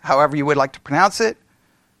Ananus, however you would like to pronounce it.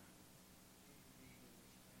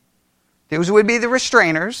 Those would be the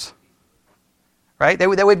restrainers, right? They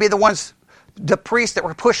would be the ones, the priests that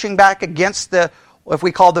were pushing back against if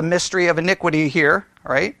we call the mystery of iniquity here,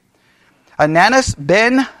 right? Ananus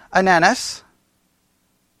ben Ananus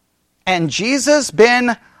and Jesus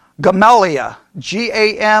ben Gamaliel,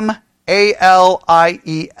 Gamaliel.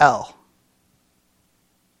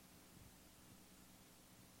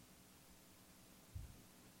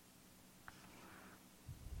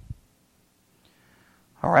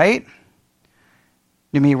 All right?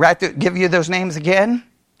 Let me give you those names again.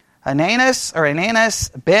 Ananus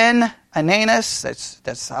ben Ananus.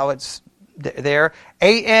 That's how it's there.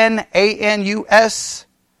 Ananus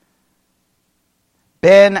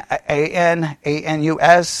ben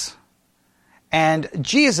Ananus, and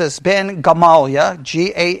Jesus ben Gamaliel,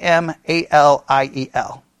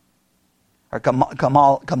 Gamaliel, or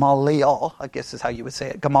Gamaliel. I guess is how you would say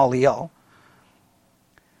it. Gamaliel,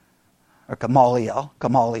 or Gamaliel.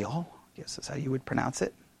 I guess is how you would pronounce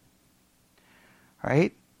it. All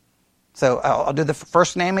right. So I'll do the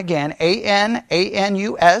first name again.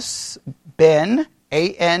 Ananus ben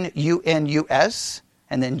Anunus,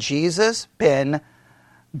 and then Jesus ben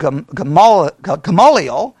Gamaliel,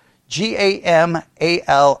 Gamaliel.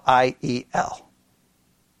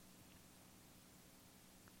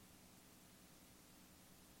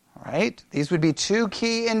 All right, these would be two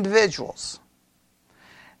key individuals.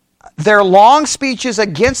 Their long speeches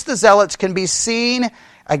against the Zealots can be seen,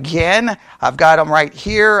 again, I've got them right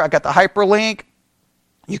here, I've got the hyperlink.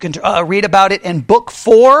 You can read about it in Book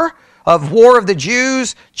 4 of War of the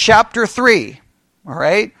Jews, Chapter 3. All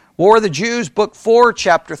right, War of the Jews, Book 4,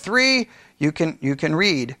 Chapter 3. You can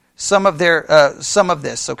read some of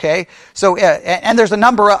this. Okay, so and there's a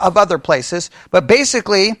number of other places, but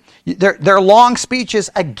basically their long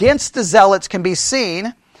speeches against the Zealots can be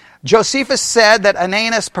seen. Josephus said that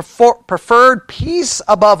Ananus preferred peace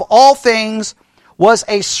above all things, was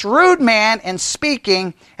a shrewd man in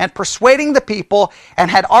speaking and persuading the people,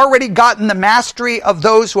 and had already gotten the mastery of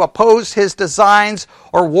those who opposed his designs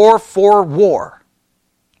or war for war.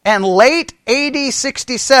 And late AD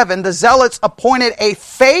 67, the Zealots appointed a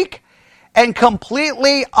fake and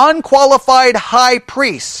completely unqualified high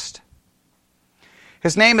priest.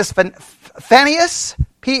 His name is Phannias,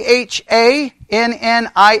 Phannias.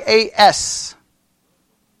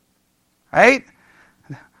 Right?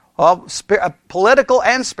 Well, political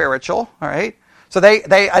and spiritual. All right. So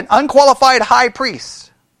they an unqualified high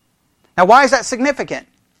priest. Now, why is that significant?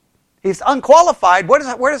 He's unqualified. Where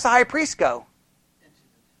does the high priest go?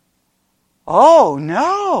 Oh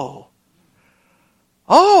no!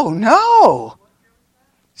 Oh no!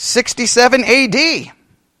 67 A.D.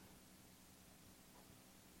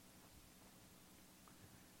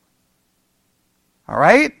 All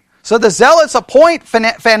right? So the Zealots appoint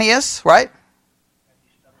Phannias, right?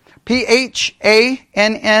 Phannias.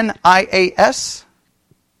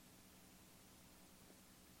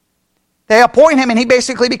 They appoint him and he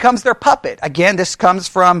basically becomes their puppet. Again, this comes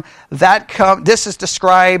from this is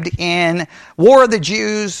described in War of the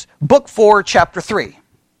Jews, Book 4, Chapter 3.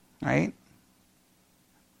 Right?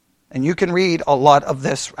 And you can read a lot of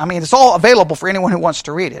this. I mean, it's all available for anyone who wants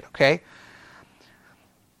to read it, okay?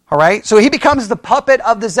 All right? So he becomes the puppet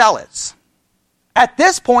of the Zealots. At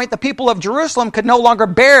this point, the people of Jerusalem could no longer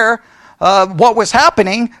bear what was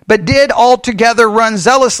happening, but did altogether run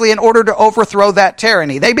zealously in order to overthrow that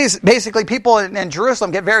tyranny. Basically, people in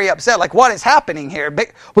Jerusalem get very upset, like, what is happening here?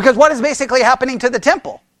 Because what is basically happening to the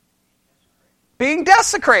temple? Being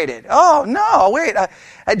desecrated. Oh, no, wait.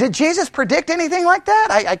 Did Jesus predict anything like that?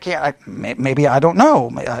 I can't. Maybe I don't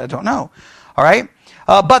know. I don't know. All right?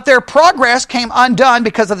 But their progress came undone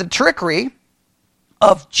because of the trickery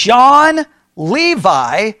of John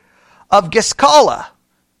Levi of Giscala.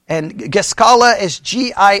 And Giscala is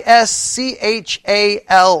Gischala.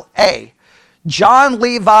 John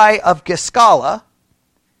Levi of Giscala.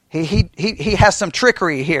 He has some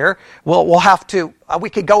trickery here. We'll have to, we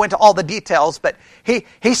could go into all the details, but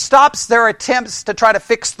he stops their attempts to try to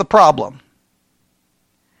fix the problem.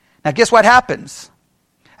 Now guess what happens?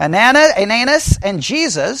 Ananus and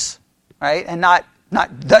Jesus, right? And not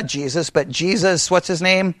the Jesus, but Jesus, what's his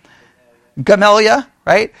name? Gamaliel,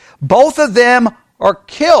 right? Both of them are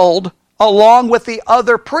killed along with the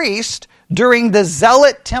other priest during the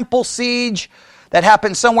Zealot temple siege that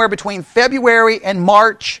happened somewhere between February and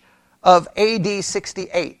March of AD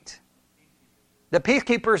 68. The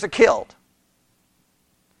peacekeepers are killed.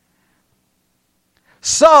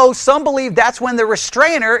 So some believe that's when the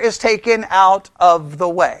restrainer is taken out of the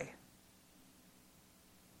way.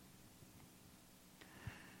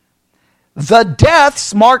 The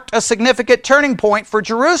deaths marked a significant turning point for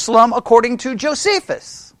Jerusalem, according to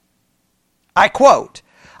Josephus. I quote,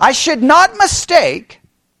 "I should not mistake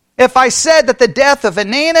if I said that the death of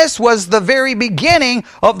Ananus was the very beginning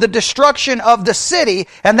of the destruction of the city,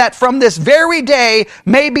 and that from this very day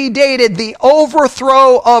may be dated the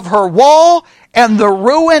overthrow of her wall and the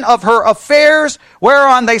ruin of her affairs,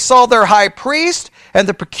 whereon they saw their high priest and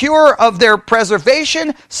the procurer of their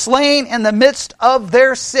preservation slain in the midst of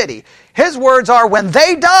their city." His words are, when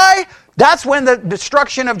they die, that's when the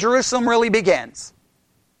destruction of Jerusalem really begins.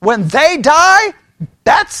 When they die,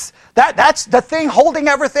 that's the thing holding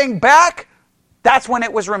everything back. That's when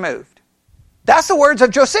it was removed. That's the words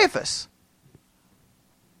of Josephus.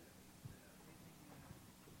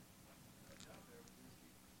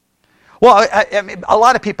 Well, I mean, a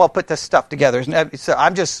lot of people put this stuff together. So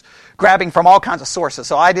I'm just grabbing from all kinds of sources,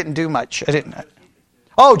 so I didn't do much.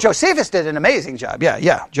 Oh, Josephus did an amazing job.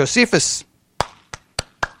 Yeah. Josephus.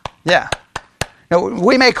 Yeah. Now,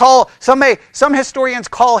 we may call, some historians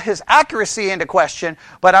call his accuracy into question,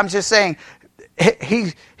 but I'm just saying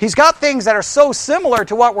he's got things that are so similar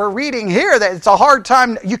to what we're reading here that it's a hard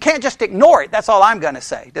time. You can't just ignore it. That's all I'm going to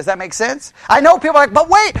say. Does that make sense? I know people are like, but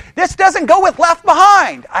wait, this doesn't go with Left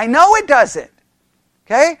Behind. I know it doesn't.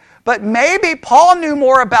 Okay? But maybe Paul knew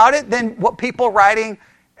more about it than what people writing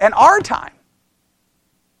in our time.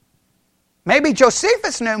 Maybe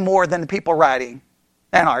Josephus knew more than the people writing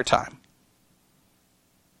in our time.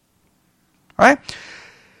 All right?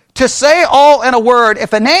 To say all in a word,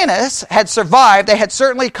 if Ananias had survived, they had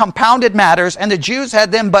certainly compounded matters, and the Jews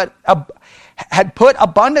had put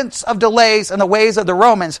abundance of delays in the ways of the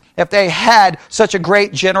Romans if they had such a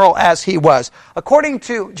great general as he was. According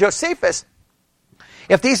to Josephus,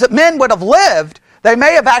 if these men would have lived, they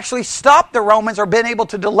may have actually stopped the Romans or been able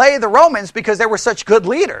to delay the Romans because they were such good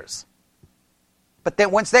leaders. But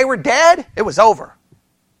then once they were dead, it was over.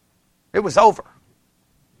 It was over.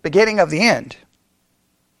 Beginning of the end.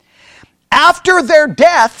 After their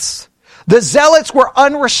deaths, the zealots were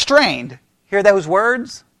unrestrained. Hear those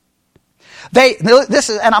words?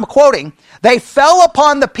 And I'm quoting, they fell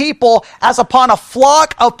upon the people as upon a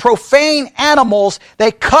flock of profane animals.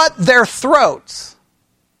 They cut their throats.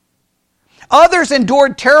 Others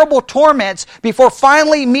endured terrible torments before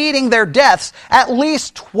finally meeting their deaths. At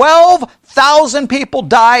least 12,000 people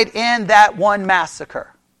died in that one massacre.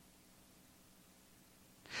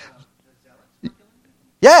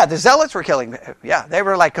 Yeah, the zealots were killing. Yeah, they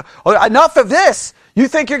were like, oh, enough of this. You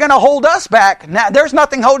think you're going to hold us back? Now, there's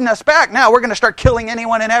nothing holding us back. Now we're going to start killing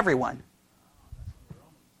anyone and everyone.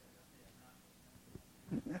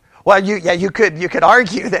 Well, you could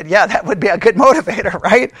argue that, that would be a good motivator,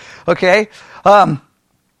 right? Okay.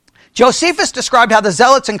 Josephus described how the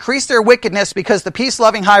zealots increased their wickedness because the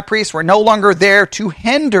peace-loving high priests were no longer there to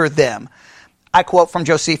hinder them. I quote from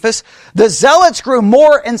Josephus, the zealots grew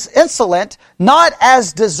more insolent, not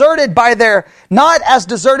as deserted by their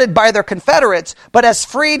confederates, but as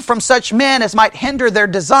freed from such men as might hinder their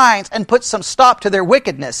designs and put some stop to their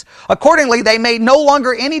wickedness. Accordingly, they made no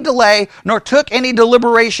longer any delay, nor took any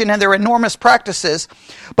deliberation in their enormous practices,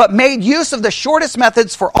 but made use of the shortest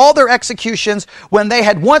methods for all their executions when they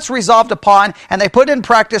had once resolved upon, and they put in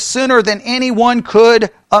practice sooner than anyone could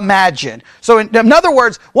imagine. So in other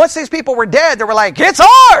words, once these people were dead, they were like, it's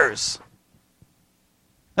ours.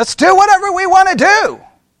 Let's do whatever we want to do.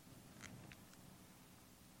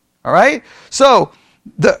 All right? So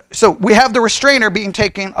we have the restrainer being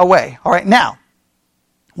taken away. All right, now,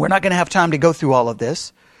 we're not going to have time to go through all of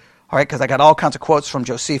this. All right, because I got all kinds of quotes from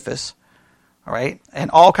Josephus. All right, and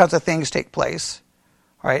all kinds of things take place.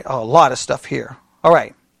 All right, a lot of stuff here. All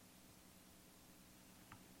right.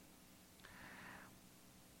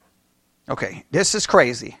 Okay, this is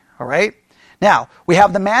crazy, all right? Now, we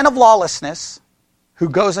have the man of lawlessness who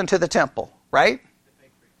goes into the temple, right?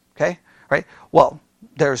 Okay, right? Well,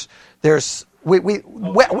 no,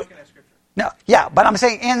 yeah, but I'm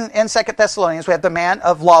saying in 2 Thessalonians, we have the man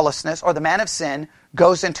of lawlessness or the man of sin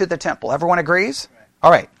goes into the temple. Everyone agrees? Right.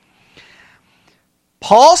 All right.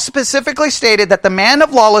 Paul specifically stated that the man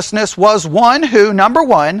of lawlessness was one who, number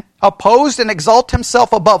one, opposed and exalted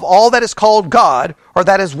himself above all that is called God or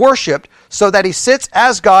that is worshipped, so that he sits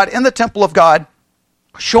as God in the temple of God,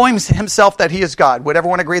 showing himself that he is God. Would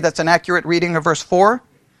everyone agree that's an accurate reading of verse 4?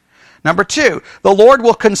 Number two, the Lord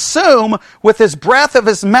will consume with his breath of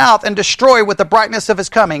his mouth and destroy with the brightness of his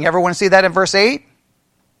coming. Everyone see that in verse 8?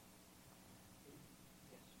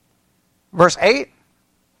 Verse 8?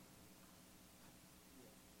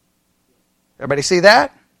 Everybody see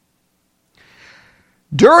that?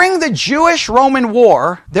 During the Jewish-Roman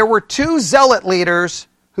War, there were two zealot leaders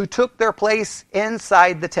who took their place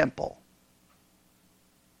inside the temple.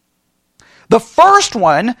 The first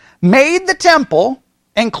one made the temple,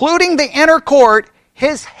 including the inner court,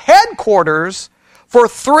 his headquarters for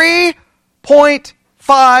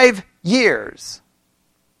 3.5 years.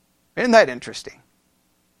 Isn't that interesting?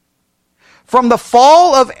 From the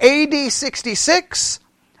fall of AD 66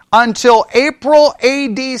 until April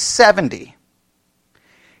AD 70.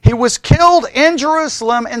 He was killed in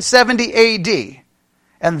Jerusalem in 70 AD.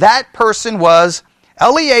 And that person was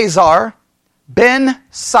Eleazar ben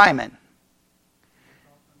Simon.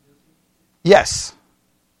 Yes.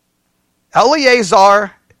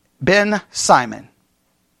 Eleazar ben Simon.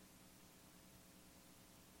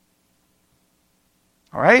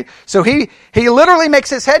 All right? So he literally makes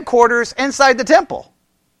his headquarters inside the temple.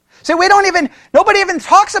 See, nobody even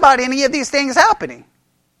talks about any of these things happening.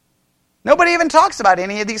 Nobody even talks about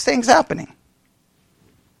any of these things happening.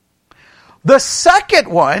 The second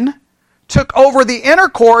one took over the inner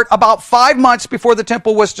court about 5 months before the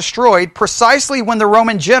temple was destroyed, precisely when the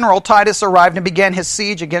Roman general Titus arrived and began his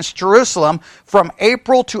siege against Jerusalem from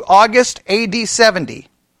April to August AD 70.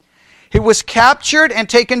 He was captured and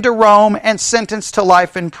taken to Rome and sentenced to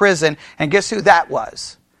life in prison. And guess who that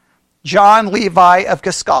was? John Levi of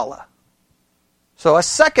Giscala. So a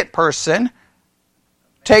second person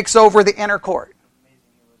takes over the inner court.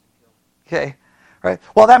 Okay, right.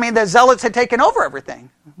 Well, that means the Zealots had taken over everything.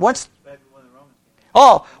 Once.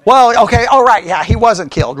 Oh, well, okay. Oh, right. Yeah, he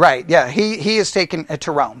wasn't killed. Right. Yeah, he is taken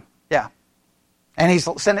to Rome. Yeah, and he's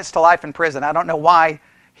sentenced to life in prison. I don't know why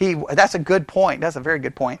That's a good point. That's a very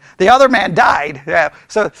good point. The other man died. Yeah.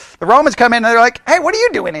 So the Romans come in and they're like, "Hey, what are you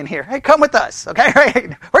doing in here? Hey, come with us. Okay,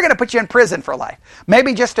 we're going to put you in prison for life."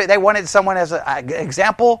 Maybe just they wanted someone as an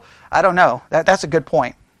example. I don't know. That's a good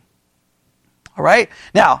point. All right.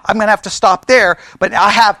 Now, I'm going to have to stop there, but I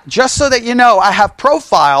have, just so that you know, I have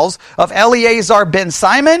profiles of Eleazar ben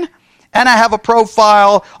Simon, and I have a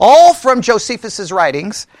profile all from Josephus'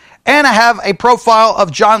 writings, and I have a profile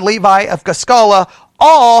of John Levi of Giscala,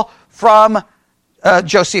 all from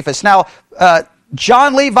Josephus. Now,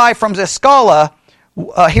 John Levi from Giscala,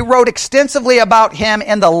 he wrote extensively about him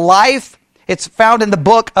in the life, it's found in the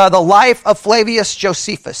book, The Life of Flavius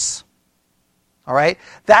Josephus. All right,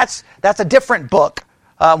 that's a different book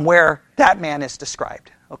where that man is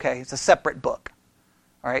described. Okay, it's a separate book.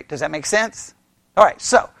 All right, does that make sense? All right,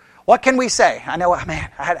 so what can we say? I know, man,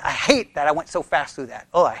 I hate that I went so fast through that.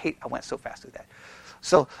 Oh, I went so fast through that.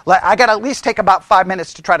 So I got to at least take about 5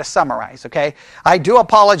 minutes to try to summarize. Okay, I do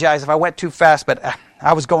apologize if I went too fast, but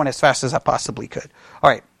I was going as fast as I possibly could. All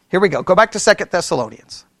right, here we go. Go back to 2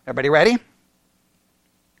 Thessalonians. Everybody ready?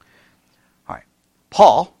 All right,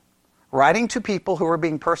 Paul, writing to people who were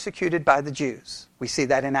being persecuted by the Jews. We see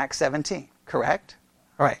that in Acts 17, correct?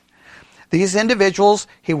 All right. These individuals,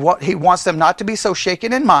 he wants them not to be so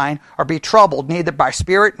shaken in mind or be troubled, neither by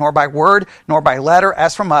spirit, nor by word, nor by letter,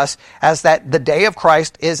 as from us, as that the day of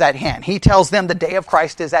Christ is at hand. He tells them the day of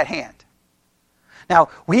Christ is at hand. Now,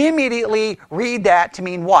 we immediately read that to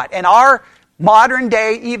mean what? In our modern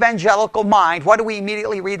day evangelical mind, what do we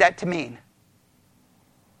immediately read that to mean?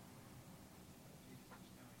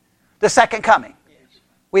 The second coming.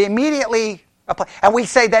 We immediately apply, and we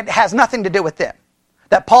say that has nothing to do with them.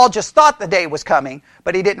 That Paul just thought the day was coming,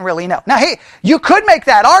 but he didn't really know. Now, hey, you could make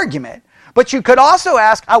that argument, but you could also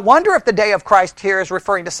ask, I wonder if the day of Christ here is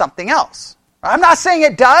referring to something else. I'm not saying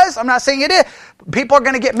it does. I'm not saying it is. People are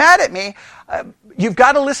going to get mad at me. You've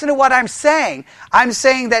got to listen to what I'm saying. I'm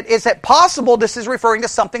saying that is it possible this is referring to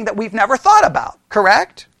something that we've never thought about,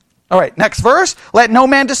 correct? All right, next verse. Let no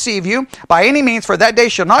man deceive you by any means, for that day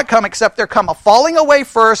shall not come except there come a falling away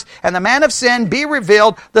first, and the man of sin be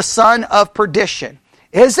revealed, the son of perdition.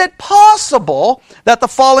 Is it possible that the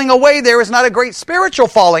falling away there is not a great spiritual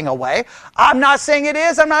falling away? I'm not saying it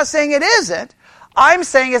is. I'm not saying it isn't. I'm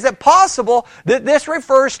saying, is it possible that this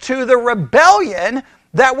refers to the rebellion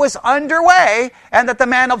that was underway, and that the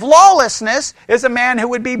man of lawlessness is a man who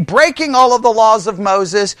would be breaking all of the laws of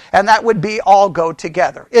Moses, and that would be all go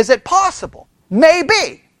together? Is it possible?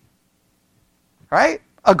 Maybe. Right?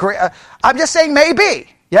 Agree. I'm just saying maybe.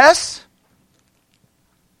 Yes?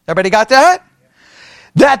 Everybody got that?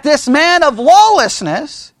 That this man of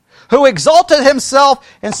lawlessness, who exalted himself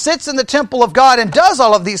and sits in the temple of God and does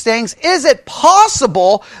all of these things, is it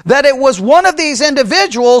possible that it was one of these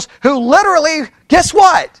individuals who literally, guess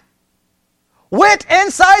what? Went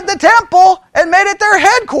inside the temple and made it their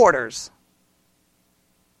headquarters.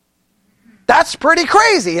 That's pretty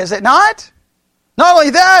crazy, is it not? Not only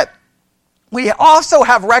that, we also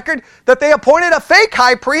have record that they appointed a fake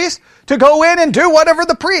high priest to go in and do whatever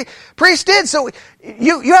the priest did. So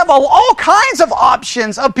you have all kinds of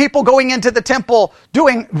options of people going into the temple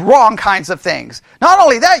doing wrong kinds of things. Not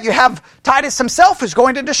only that, you have Titus himself who's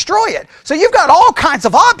going to destroy it. So you've got all kinds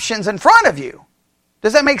of options in front of you.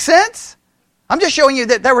 Does that make sense? I'm just showing you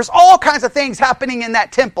that there was all kinds of things happening in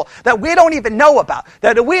that temple that we don't even know about,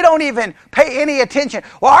 that we don't even pay any attention.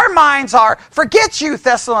 Well, our minds are, forget you,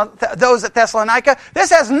 those at Thessalonica. This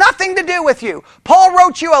has nothing to do with you. Paul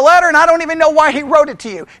wrote you a letter, and I don't even know why he wrote it to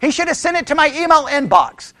you. He should have sent it to my email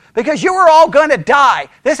inbox, because you were all going to die.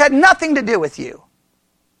 This had nothing to do with you.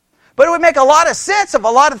 But it would make a lot of sense if a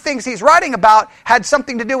lot of things he's writing about had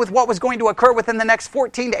something to do with what was going to occur within the next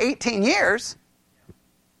 14 to 18 years.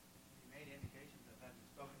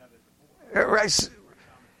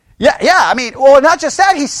 Yeah. I mean, well, not just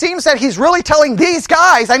that. He seems that he's really telling these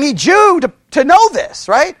guys, I need you to know this,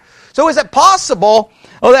 right? So is it possible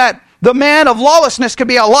that the man of lawlessness could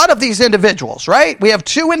be a lot of these individuals, right? We have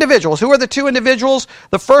two individuals. Who are the two individuals?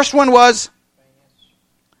 The first one was,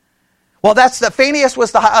 Well, that's the Phineas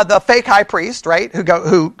was the fake high priest, right?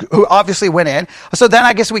 Who obviously went in. So then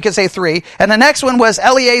I guess we could say 3. And the next one was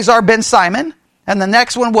Eleazar ben Simon, and the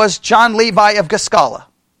next one was John Levi of Giscala.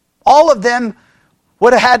 All of them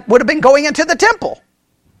would have been going into the temple,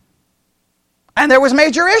 and there was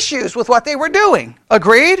major issues with what they were doing.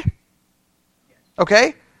 Agreed?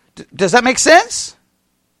 Okay. Does that make sense?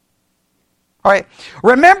 All right.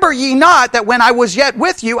 Remember ye not that when I was yet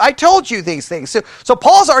with you, I told you these things. So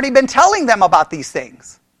Paul's already been telling them about these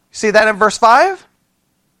things. See that in verse 5?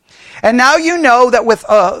 And now you know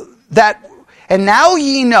that and now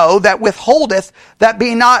ye know that withholdeth that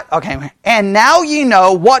be not, okay, and now ye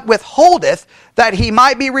know what withholdeth that he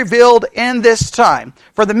might be revealed in this time.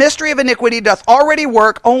 For the mystery of iniquity doth already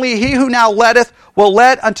work, only he who now letteth will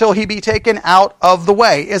let until he be taken out of the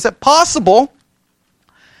way. Is it possible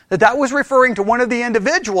that was referring to one of the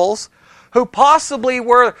individuals who possibly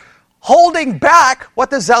were holding back what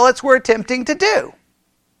the zealots were attempting to do?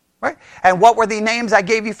 Right? And what were the names I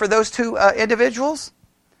gave you for those two individuals?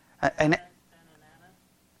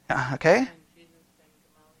 Okay.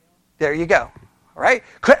 There you go. All right.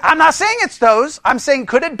 I'm not saying it's those. I'm saying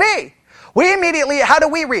could it be? We immediately, how do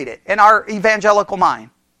we read it in our evangelical mind?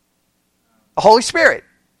 The Holy Spirit.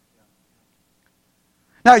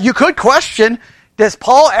 Now you could question, does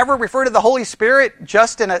Paul ever refer to the Holy Spirit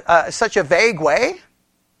just in such a vague way? I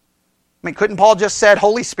mean, couldn't Paul just said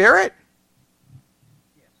Holy Spirit?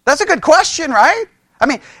 That's a good question, right? I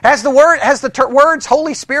mean, has the words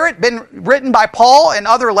Holy Spirit been written by Paul in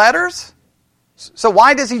other letters? So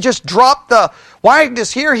why does he just drop why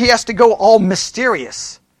does here he has to go all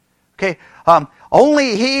mysterious? Okay,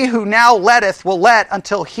 only he who now letteth will let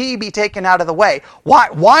until he be taken out of the way.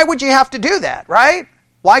 Why would you have to do that, right?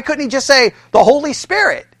 Why couldn't he just say the Holy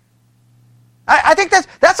Spirit? I think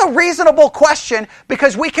that's a reasonable question,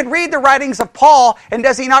 because we can read the writings of Paul, and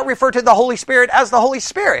does he not refer to the Holy Spirit as the Holy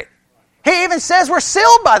Spirit? He even says we're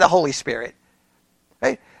sealed by the Holy Spirit.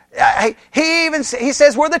 Right? He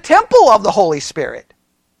says we're the temple of the Holy Spirit.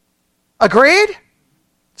 Agreed?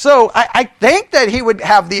 So I think that he would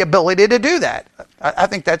have the ability to do that. I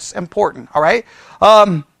think that's important. All right?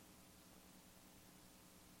 And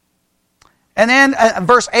then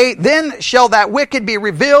verse 8, then shall that wicked be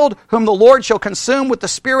revealed, whom the Lord shall consume with the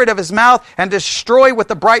spirit of his mouth and destroy with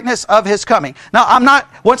the brightness of his coming. Now,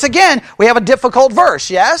 once again, we have a difficult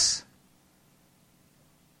verse, yes?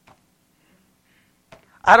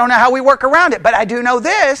 I don't know how we work around it, but I do know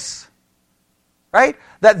this, right?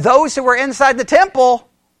 That those who were inside the temple,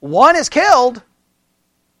 one is killed.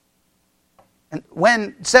 And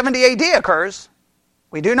when 70 AD occurs,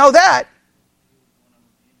 we do know that.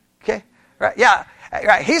 Okay? Right, yeah,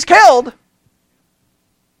 right. He's killed.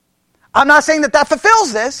 I'm not saying that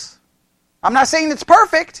fulfills this. I'm not saying it's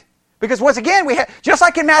perfect, because once again, we have, just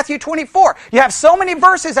like in Matthew 24, you have so many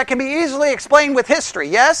verses that can be easily explained with history,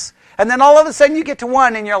 yes? And then all of a sudden you get to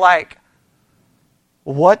one and you're like,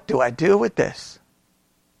 what do I do with this?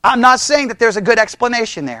 I'm not saying that there's a good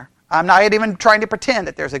explanation there. I'm not even trying to pretend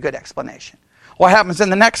that there's a good explanation. What happens in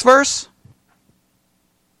the next verse?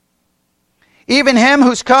 Even him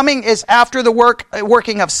whose coming is after the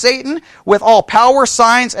working of Satan with all power,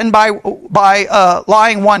 signs, and by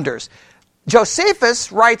lying wonders.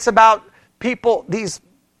 Josephus writes about people, these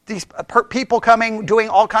people coming, doing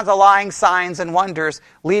all kinds of lying signs and wonders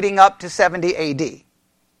leading up to 70 AD.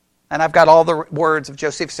 And I've got all the words of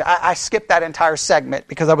Josephus. I skipped that entire segment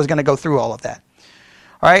because I was going to go through all of that.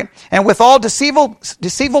 All right? And with all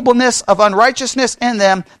deceivableness of unrighteousness in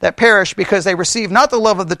them that perish, because they receive not the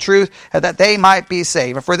love of the truth, and that they might be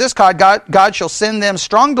saved. And for this God shall send them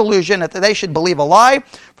strong delusion, that they should believe a lie,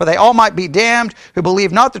 for they all might be damned, who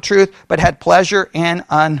believed not the truth, but had pleasure in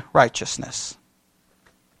unrighteousness.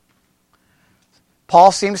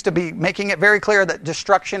 Paul seems to be making it very clear that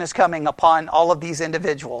destruction is coming upon all of these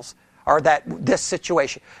individuals, or that this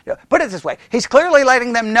situation. Put it this way, he's clearly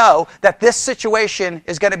letting them know that this situation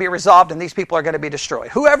is going to be resolved and these people are going to be destroyed.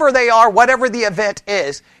 Whoever they are, whatever the event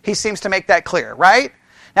is, he seems to make that clear, right?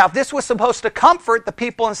 Now, if this was supposed to comfort the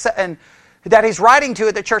people and that he's writing to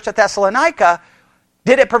at the church at Thessalonica,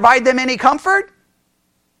 did it provide them any comfort?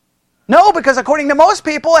 No, because according to most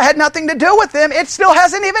people, it had nothing to do with them. It still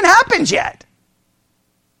hasn't even happened yet.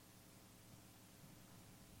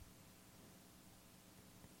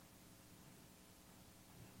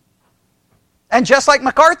 And just like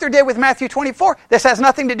MacArthur did with Matthew 24, this has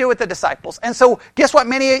nothing to do with the disciples. And so guess what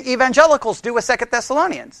many evangelicals do with 2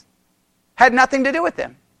 Thessalonians? Had nothing to do with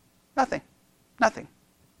them. Nothing. Nothing.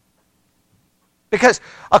 Because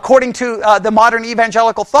according to the modern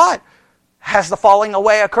evangelical thought, has the falling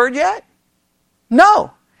away occurred yet?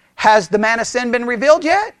 No. Has the man of sin been revealed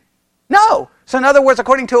yet? No. So in other words,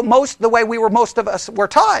 according to the way most of us were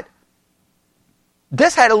taught,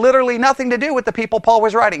 this had literally nothing to do with the people Paul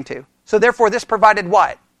was writing to. So therefore, this provided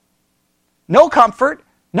what? No comfort,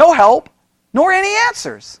 no help, nor any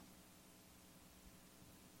answers.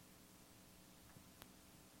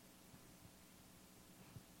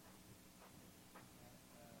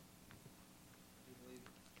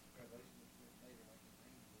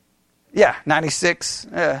 Yeah, 96.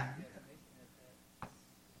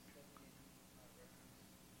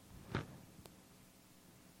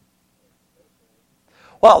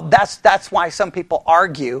 Well, that's why some people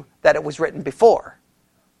argue that it was written before.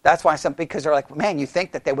 That's why because they're like, man, you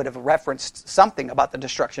think that they would have referenced something about the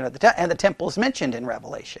destruction of the temple, and the temple is mentioned in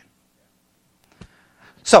Revelation.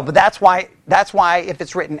 So, but that's why if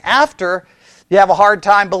it's written after, you have a hard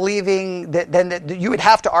time believing that you would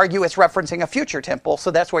have to argue it's referencing a future temple,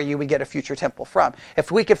 so that's where you would get a future temple from.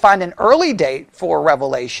 If we could find an early date for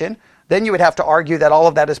Revelation, then you would have to argue that all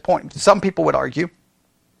of that is pointing. Some people would argue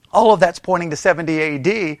all of that's pointing to 70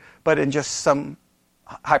 AD, but in just some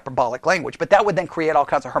hyperbolic language. But that would then create all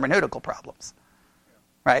kinds of hermeneutical problems,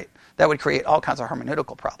 right? That would create all kinds of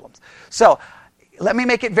hermeneutical problems. So let me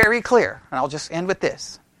make it very clear, and I'll just end with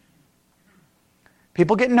this.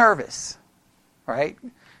 People get nervous, right?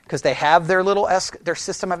 Because they have their their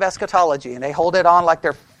system of eschatology, and they hold it on like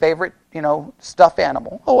their favorite, stuffed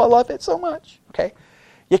animal. Oh, I love it so much. Okay,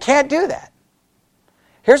 you can't do that.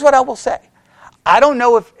 Here's what I will say. I don't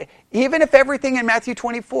know even if everything in Matthew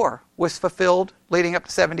 24 was fulfilled leading up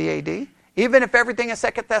to 70 AD, even if everything in 2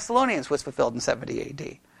 Thessalonians was fulfilled in 70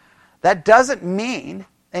 AD, that doesn't mean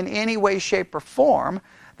in any way, shape, or form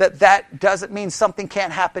that doesn't mean something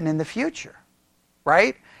can't happen in the future,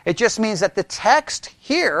 right? It just means that the text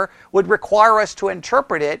here would require us to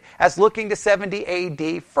interpret it as looking to 70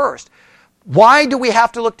 AD first. Why do we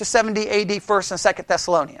have to look to 70 AD first in 2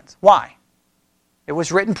 Thessalonians? Why? It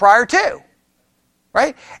was written prior to.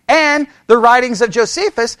 Right? And the writings of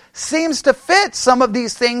Josephus seems to fit some of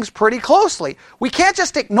these things pretty closely. We can't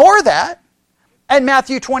just ignore that. And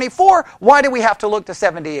Matthew 24, why do we have to look to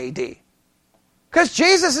 70 AD? Because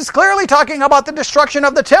Jesus is clearly talking about the destruction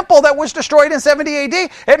of the temple that was destroyed in 70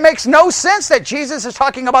 AD. It makes no sense that Jesus is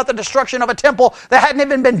talking about the destruction of a temple that hadn't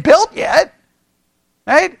even been built yet.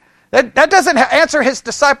 Right? That doesn't answer his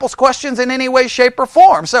disciples' questions in any way, shape, or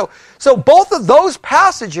form. So both of those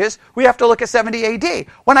passages, we have to look at 70 AD.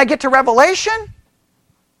 When I get to Revelation,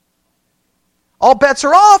 all bets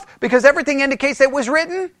are off because everything indicates it was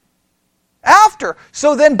written after.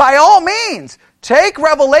 So then by all means, take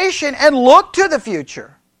Revelation and look to the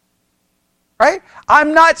future. Right?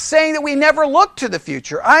 I'm not saying that we never look to the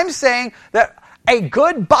future. I'm saying that a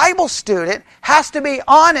good Bible student has to be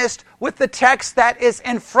honest with the text that is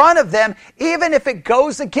in front of them, even if it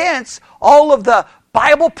goes against all of the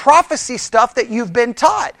Bible prophecy stuff that you've been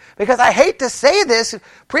taught. Because I hate to say this,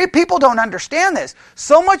 people don't understand this.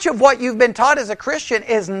 So much of what you've been taught as a Christian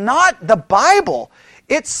is not the Bible.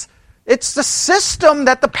 It's the system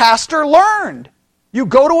that the pastor learned. You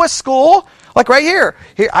go to a school, like right here.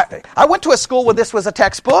 I went to a school where this was a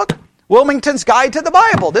textbook. Wilmington's Guide to the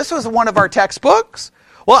Bible. This was one of our textbooks.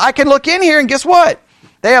 Well, I can look in here and guess what?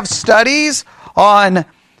 They have studies on,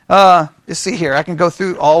 let's see here, I can go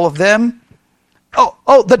through all of them.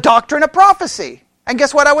 Oh, the doctrine of prophecy. And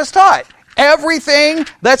guess what I was taught? Everything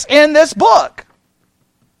that's in this book.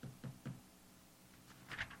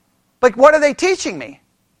 Like, what are they teaching me?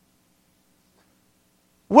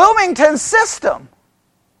 Wilmington's system.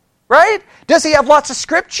 Right? Does he have lots of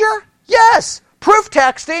scripture? Yes. Proof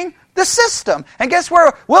texting the system. And guess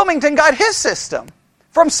where Wilmington got his system?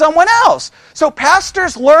 From someone else. So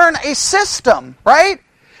pastors learn a system, right?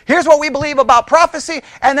 Here's what we believe about prophecy,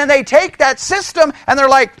 and then they take that system and they're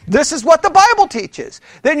like, this is what the Bible teaches.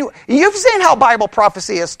 Then you've seen how Bible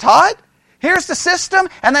prophecy is taught. Here's the system,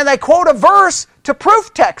 and then they quote a verse to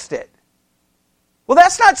proof text it. Well,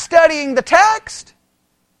 that's not studying the text.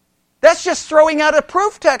 That's just throwing out a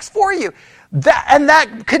proof text for you.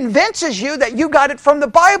 That convinces you that you got it from the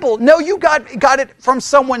Bible. No, you got it from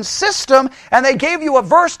someone's system, and they gave you a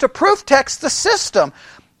verse to proof text the system.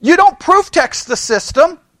 You don't proof text the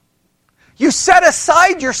system. You set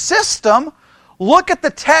aside your system, look at the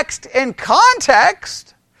text in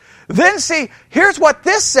context, then see, here's what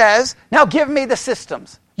this says, now give me the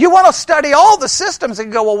systems. You want to study all the systems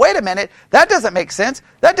and go, well, wait a minute, that doesn't make sense,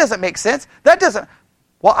 that doesn't make sense, that doesn't...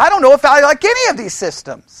 Well, I don't know if I like any of these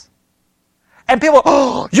systems. And people,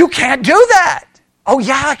 oh, you can't do that. Oh,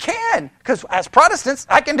 yeah, I can. Because as Protestants,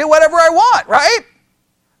 I can do whatever I want, right?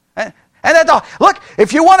 And that's, look,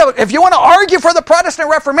 if you want to argue for the Protestant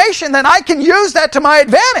Reformation, then I can use that to my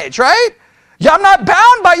advantage, right? Yeah, I'm not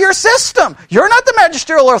bound by your system. You're not the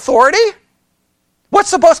magisterial authority. What's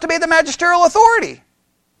supposed to be the magisterial authority?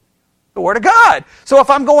 The Word of God. So if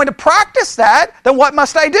I'm going to practice that, then what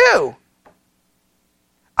must I do?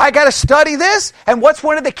 I got to study this. And what's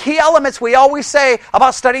one of the key elements we always say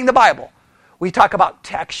about studying the Bible? We talk about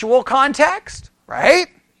textual context, right?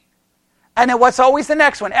 And then what's always the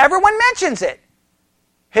next one? Everyone mentions it.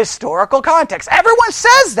 Historical context. Everyone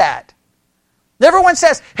says that. Everyone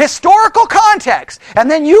says historical context. And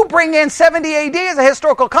then you bring in 70 AD as a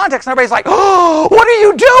historical context, and everybody's like, oh, what are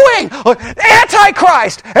you doing?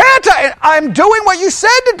 Antichrist. I'm doing what you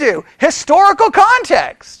said to do. Historical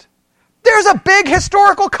context. There's a big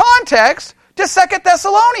historical context to 2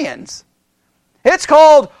 Thessalonians. It's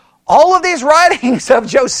called all of these writings of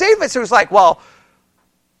Josephus, who's like, well,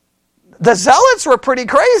 the Zealots were pretty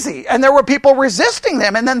crazy, and there were people resisting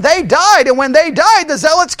them, and then they died, and when they died, the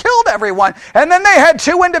Zealots killed everyone. And then they had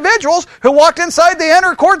two individuals who walked inside the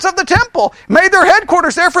inner courts of the temple, made their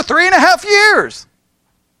headquarters there for 3.5 years.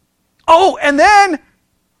 Oh, and then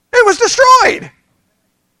it was destroyed.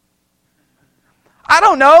 I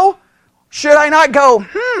don't know. Should I not go,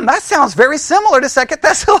 that sounds very similar to 2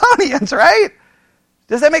 Thessalonians, right?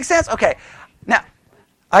 Does that make sense? Okay. Now,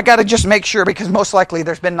 I got to just make sure, because most likely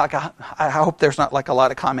there's been I hope there's not a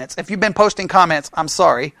lot of comments. If you've been posting comments, I'm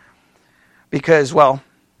sorry. Because, well,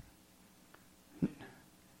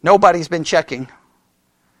 nobody's been checking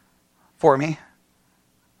for me.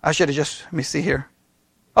 I should have let me see here.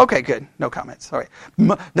 Okay, good. No comments. All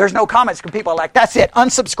right. There's no comments because people are like, that's it.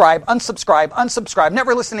 Unsubscribe, unsubscribe, unsubscribe.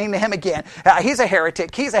 Never listening to him again. He's a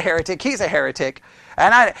heretic. He's a heretic. He's a heretic.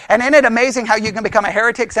 And isn't it amazing how you can become a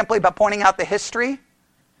heretic simply by pointing out the history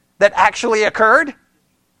that actually occurred?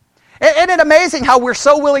 Isn't it amazing how we're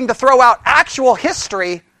so willing to throw out actual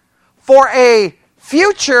history for a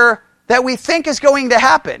future that we think is going to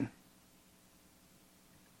happen?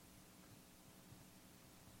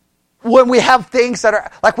 When we have things that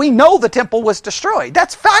are, like, we know the temple was destroyed.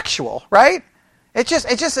 That's factual, right? It's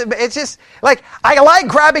just like, I like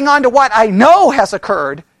grabbing onto what I know has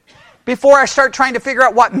occurred before I start trying to figure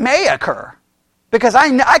out what may occur. Because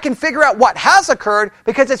I can figure out what has occurred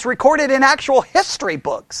because it's recorded in actual history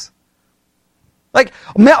books. Like,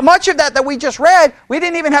 much of that we just read, we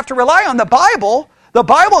didn't even have to rely on the Bible. The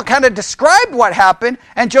Bible kind of described what happened,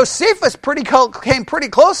 and Josephus came pretty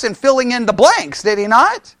close in filling in the blanks, did he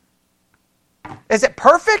not? Is it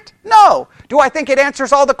perfect? No. Do I think it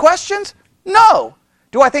answers all the questions? No.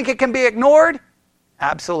 Do I think it can be ignored?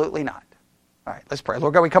 Absolutely not. All right, let's pray.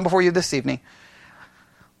 Lord God, we come before you this evening.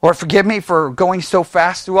 Lord, forgive me for going so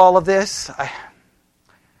fast through all of this.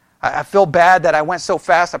 I feel bad that I went so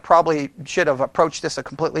fast. I probably should have approached this a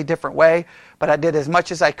completely different way, but I did as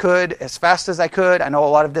much as I could, as fast as I could. I know a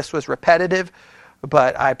lot of this was repetitive,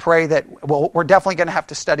 but I pray that we're definitely going to have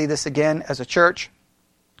to study this again as a church,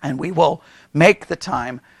 and we will make the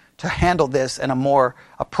time to handle this in a more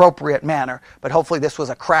appropriate manner. But hopefully this was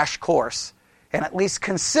a crash course in at least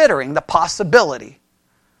considering the possibility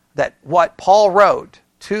that what Paul wrote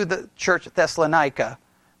to the church at Thessalonica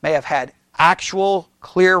may have had actual,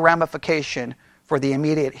 clear ramification for the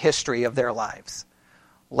immediate history of their lives.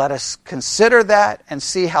 Let us consider that and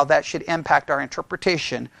see how that should impact our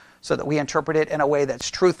interpretation so that we interpret it in a way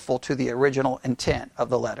that's truthful to the original intent of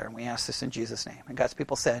the letter. And we ask this in Jesus' name. And God's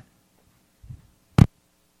people said,